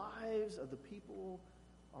in the lives of the people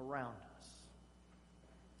around us.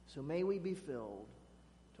 So may we be filled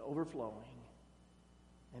to overflowing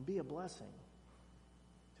and be a blessing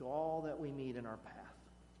to all that we need in our path.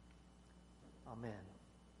 Amen.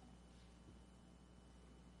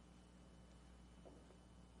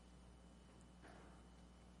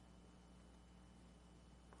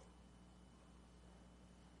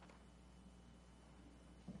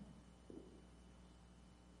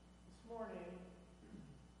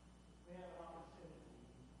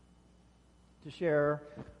 to share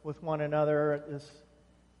with one another. This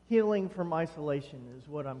healing from isolation is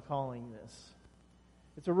what I'm calling this.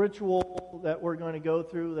 It's a ritual that we're going to go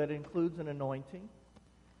through that includes an anointing.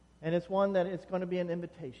 And it's one that it's going to be an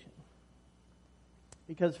invitation.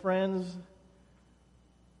 Because, friends,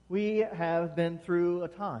 we have been through a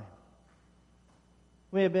time.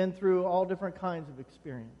 We have been through all different kinds of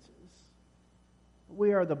experiences.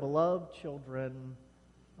 We are the beloved children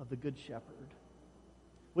of the Good Shepherd.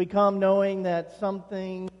 We come knowing that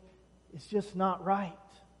something is just not right.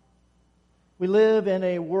 We live in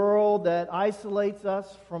a world that isolates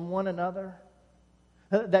us from one another,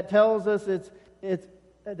 that tells us it's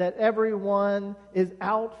that everyone is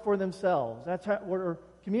out for themselves. That's how we're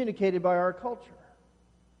communicated by our culture.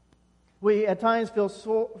 We at times feel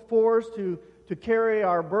forced to carry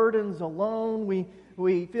our burdens alone.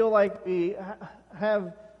 We feel like we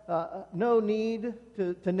have no need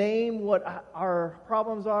to name what our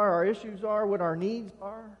problems are, our issues are, what our needs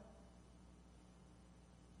are.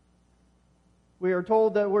 We are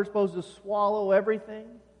told that we're supposed to swallow everything.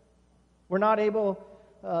 We're not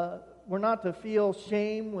to feel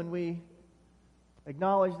shame when we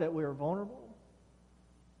acknowledge that we are vulnerable.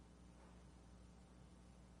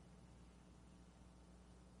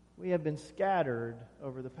 We have been scattered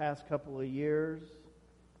over the past couple of years,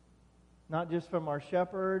 not just from our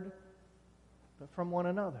shepherd, but from one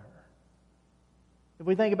another. If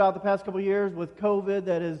we think about the past couple of years with COVID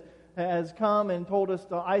that has come and told us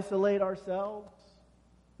to isolate ourselves,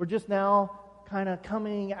 we're just now kind of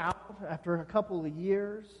coming out after a couple of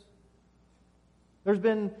years. There's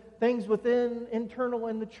been things internal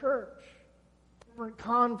in the church, different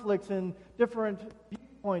conflicts and different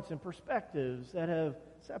viewpoints and perspectives that have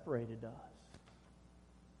separated us.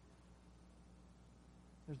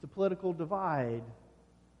 There's the political divide.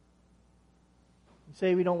 We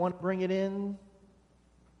say we don't want to bring it in,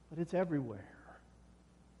 but it's everywhere.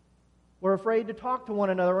 We're afraid to talk to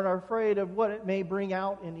one another and are afraid of what it may bring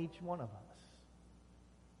out in each one of us.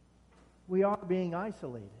 We are being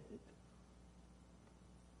isolated.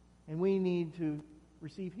 And we need to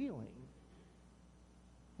receive healing.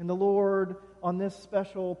 And the Lord, on this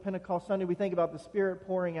special Pentecost Sunday, we think about the Spirit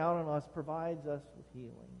pouring out on us, provides us with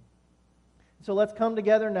healing. So let's come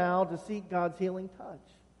together now to seek God's healing touch.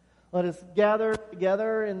 Let us gather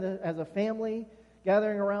together as a family,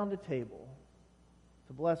 gathering around a table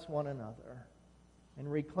to bless one another and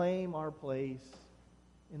reclaim our place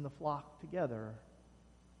in the flock together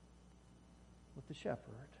with the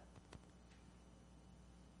shepherd.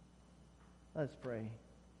 Let's pray.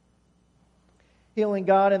 Healing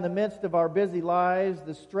God, in the midst of our busy lives,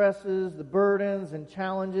 the stresses, the burdens, and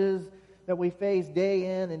challenges that we face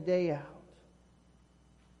day in and day out.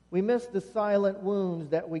 We miss the silent wounds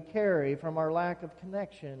that we carry from our lack of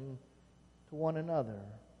connection to one another.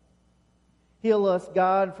 Heal us,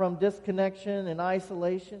 God, from disconnection and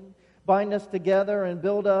isolation. Bind us together and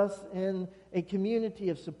build us in a community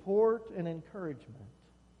of support and encouragement.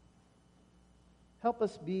 Help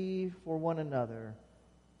us be for one another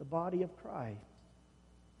the body of Christ,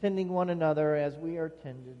 tending one another as we are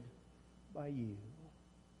tended by you.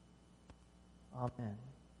 Amen.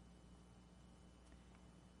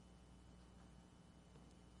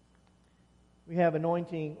 We have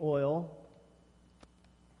anointing oil,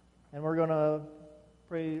 and we're going to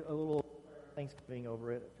pray a little thanksgiving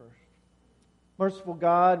over it at first. Merciful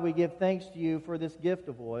God, we give thanks to you for this gift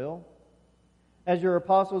of oil. As your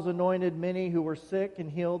apostles anointed many who were sick and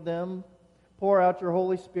healed them, pour out your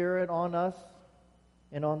Holy Spirit on us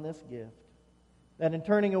and on this gift, that in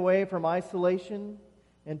turning away from isolation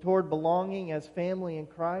and toward belonging as family in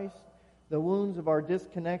Christ, the wounds of our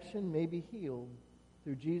disconnection may be healed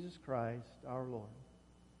through Jesus Christ our Lord.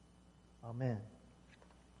 Amen.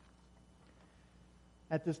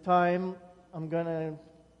 At this time, I'm going to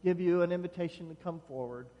give you an invitation to come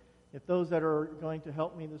forward. If those that are going to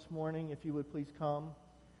help me this morning, if you would please come.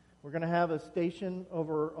 We're going to have a station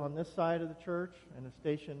over on this side of the church and a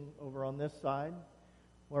station over on this side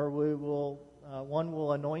where we will, one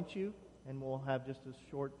will anoint you, and we'll have just a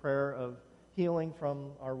short prayer of healing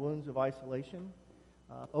from our wounds of isolation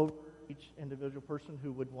over each individual person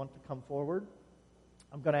who would want to come forward.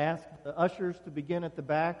 I'm going to ask the ushers to begin at the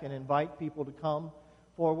back and invite people to come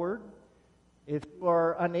forward. If you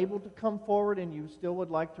are unable to come forward and you still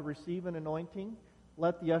would like to receive an anointing,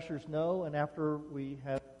 let the ushers know, and after we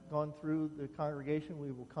have gone through the congregation,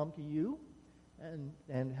 we will come to you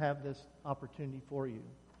and have this opportunity for you.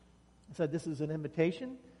 I said this is an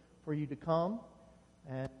invitation for you to come,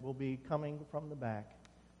 and we'll be coming from the back.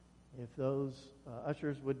 If those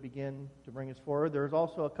ushers would begin to bring us forward. There's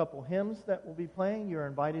also a couple hymns that will be playing. You're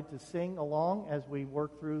invited to sing along as we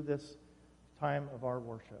work through this time of our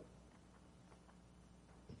worship.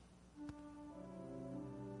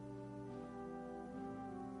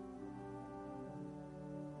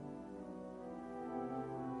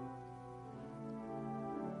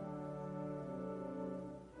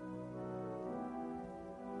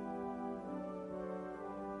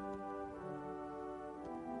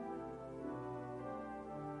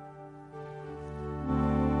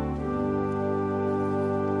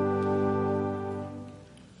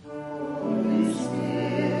 Holy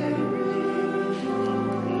Spirit.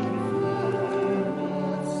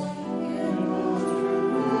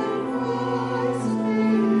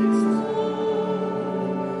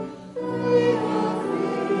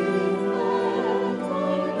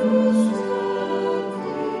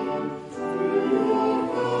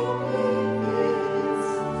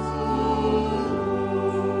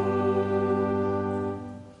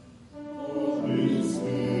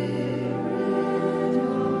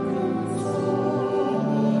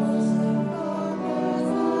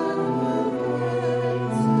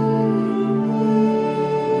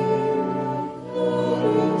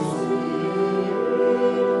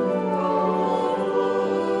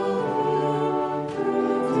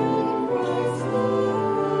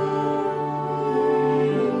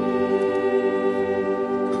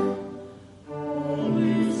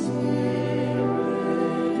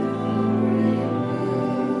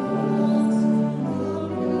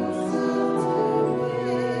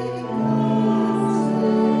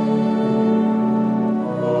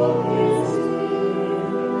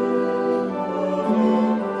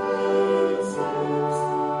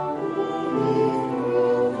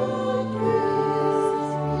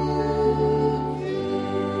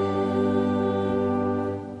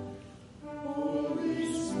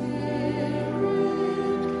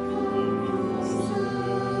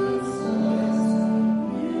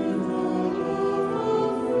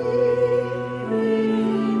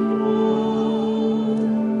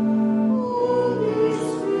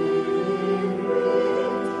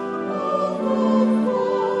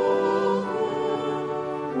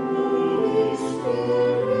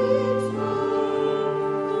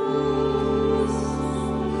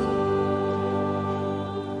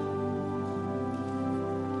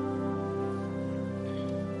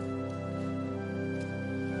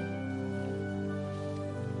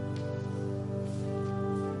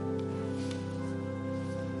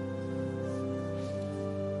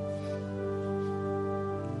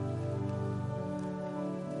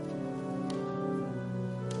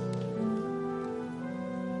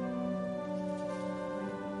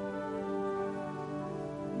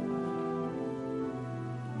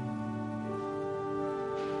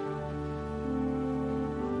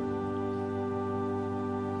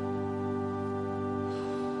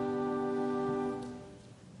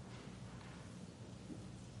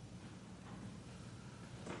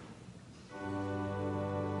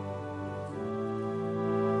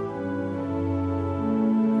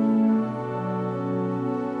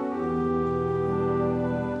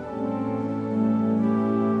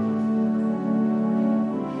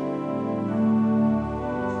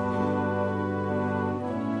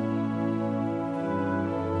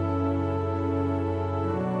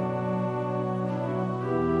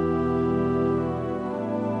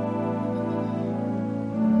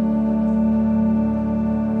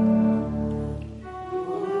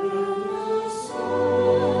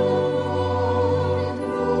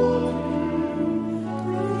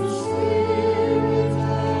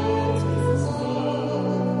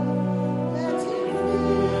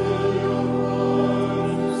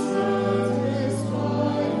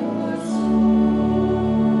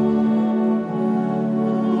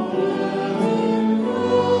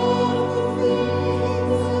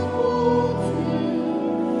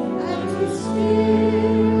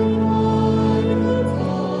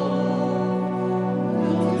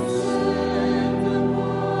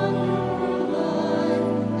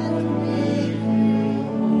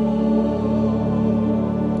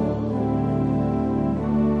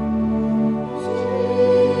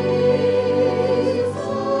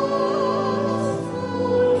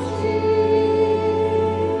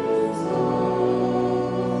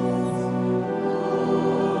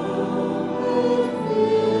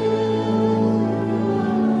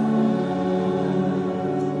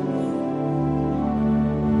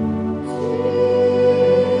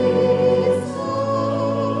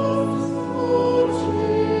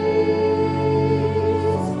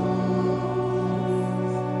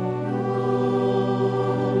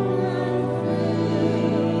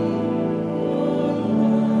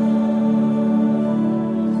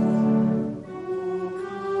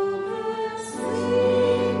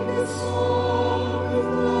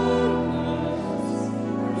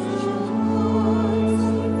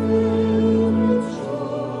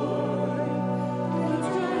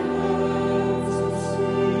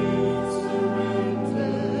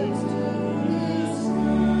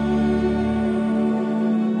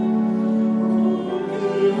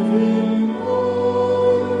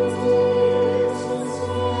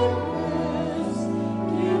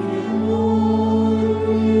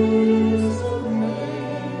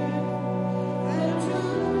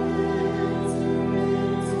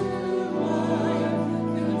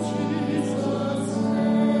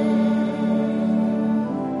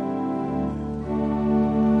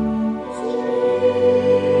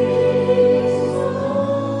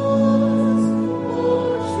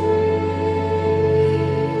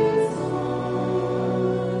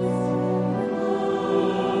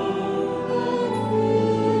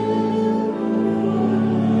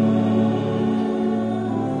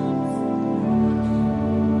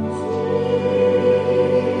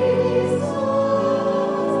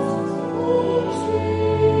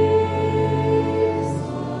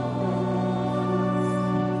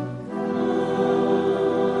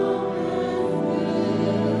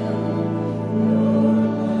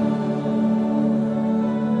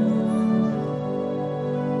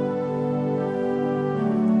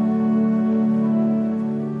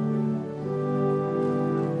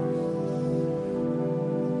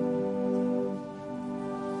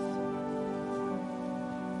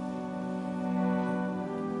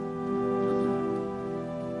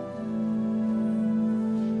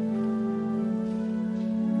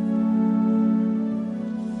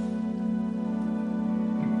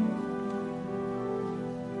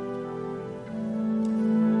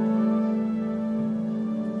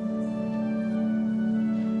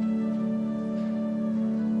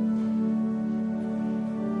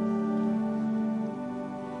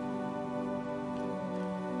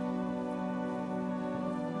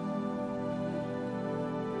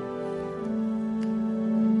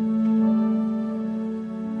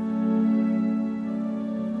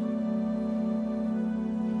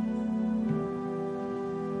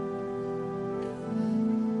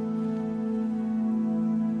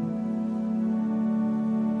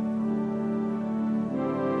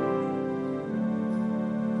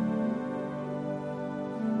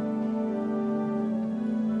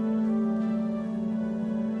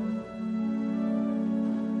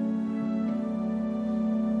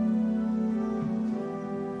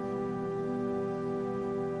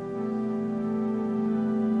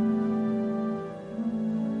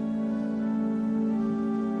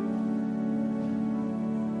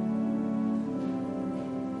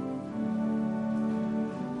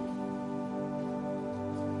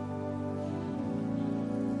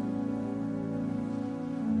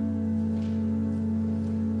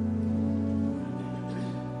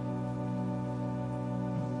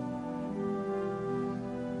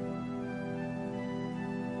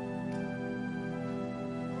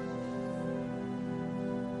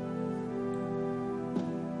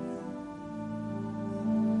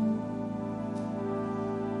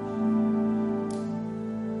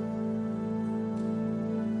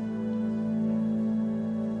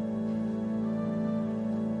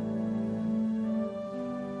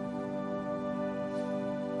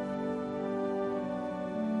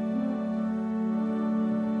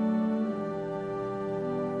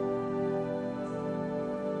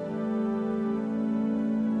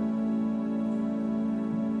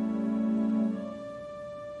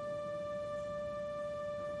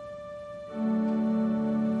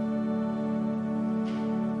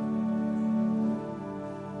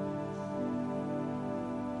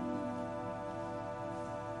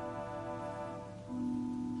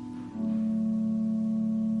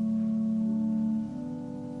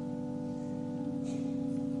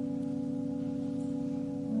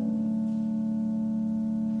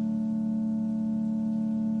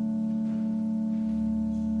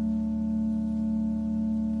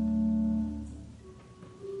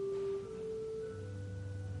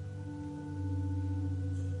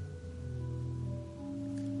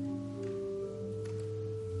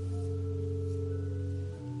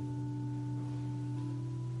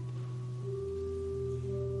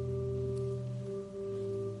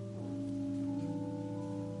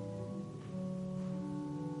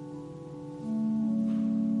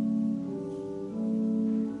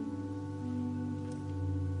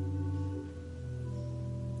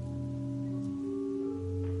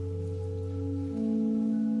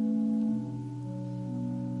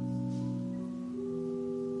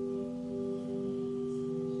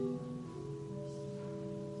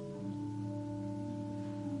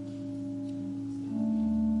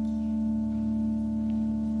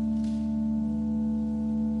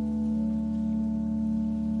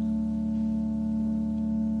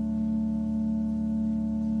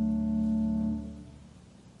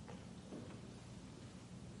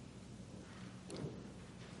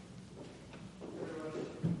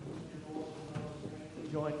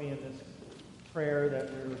 join me in this prayer that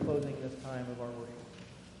we're closing this time of our worship?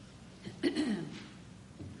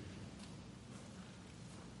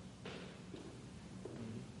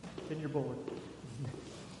 It's in your bulletin.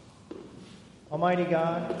 Almighty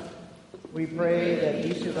God, we pray that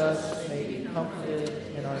each of us may be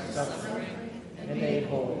comforted in our suffering and made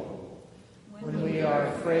whole. When we are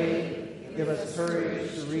afraid, give us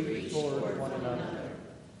courage to reach toward one another.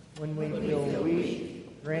 When we feel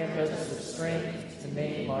weak, grant us the strength to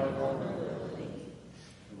name our vulnerability.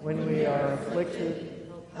 When we are afflicted,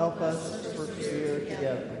 help us to persevere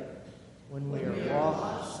together. When we are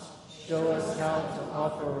lost, show us how to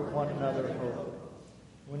offer one another hope.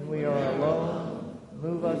 When we are alone,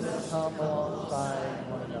 move us to come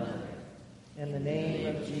alongside one another. In the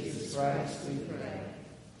name of Jesus Christ, we pray.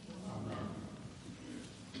 Amen.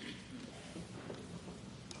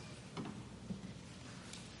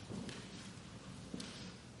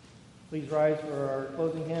 Please rise for our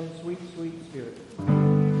closing hymn, Sweet, Sweet Spirit.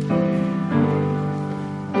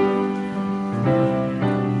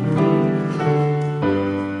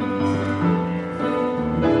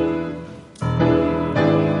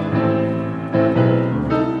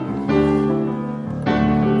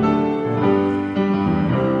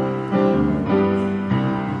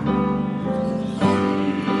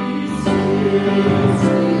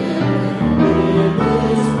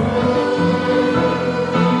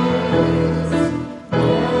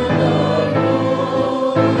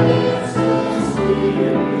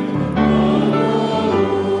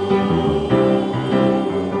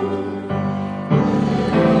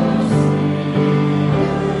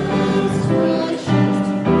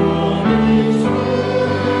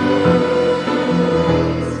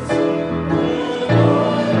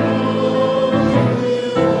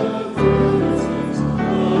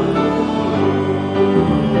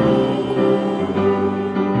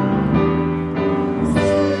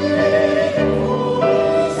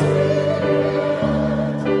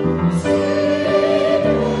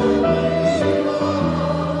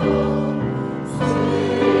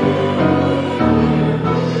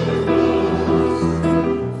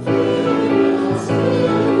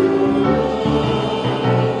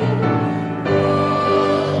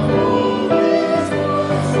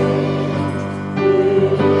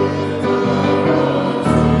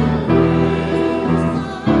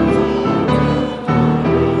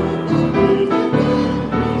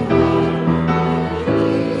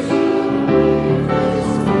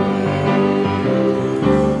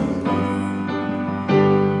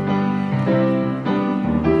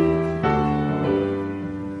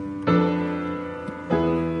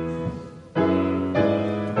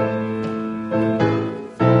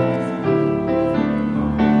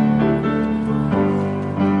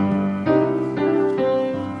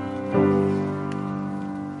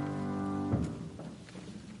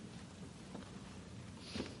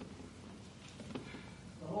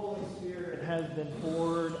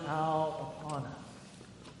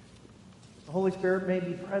 The Holy Spirit may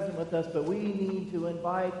be present with us, but we need to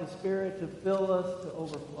invite the Spirit to fill us to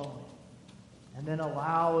overflowing, and then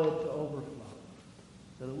allow it to overflow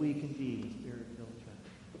so that we can be a Spirit-filled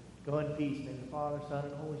church. Go in peace. In the Father, Son,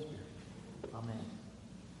 and Holy Spirit. Amen.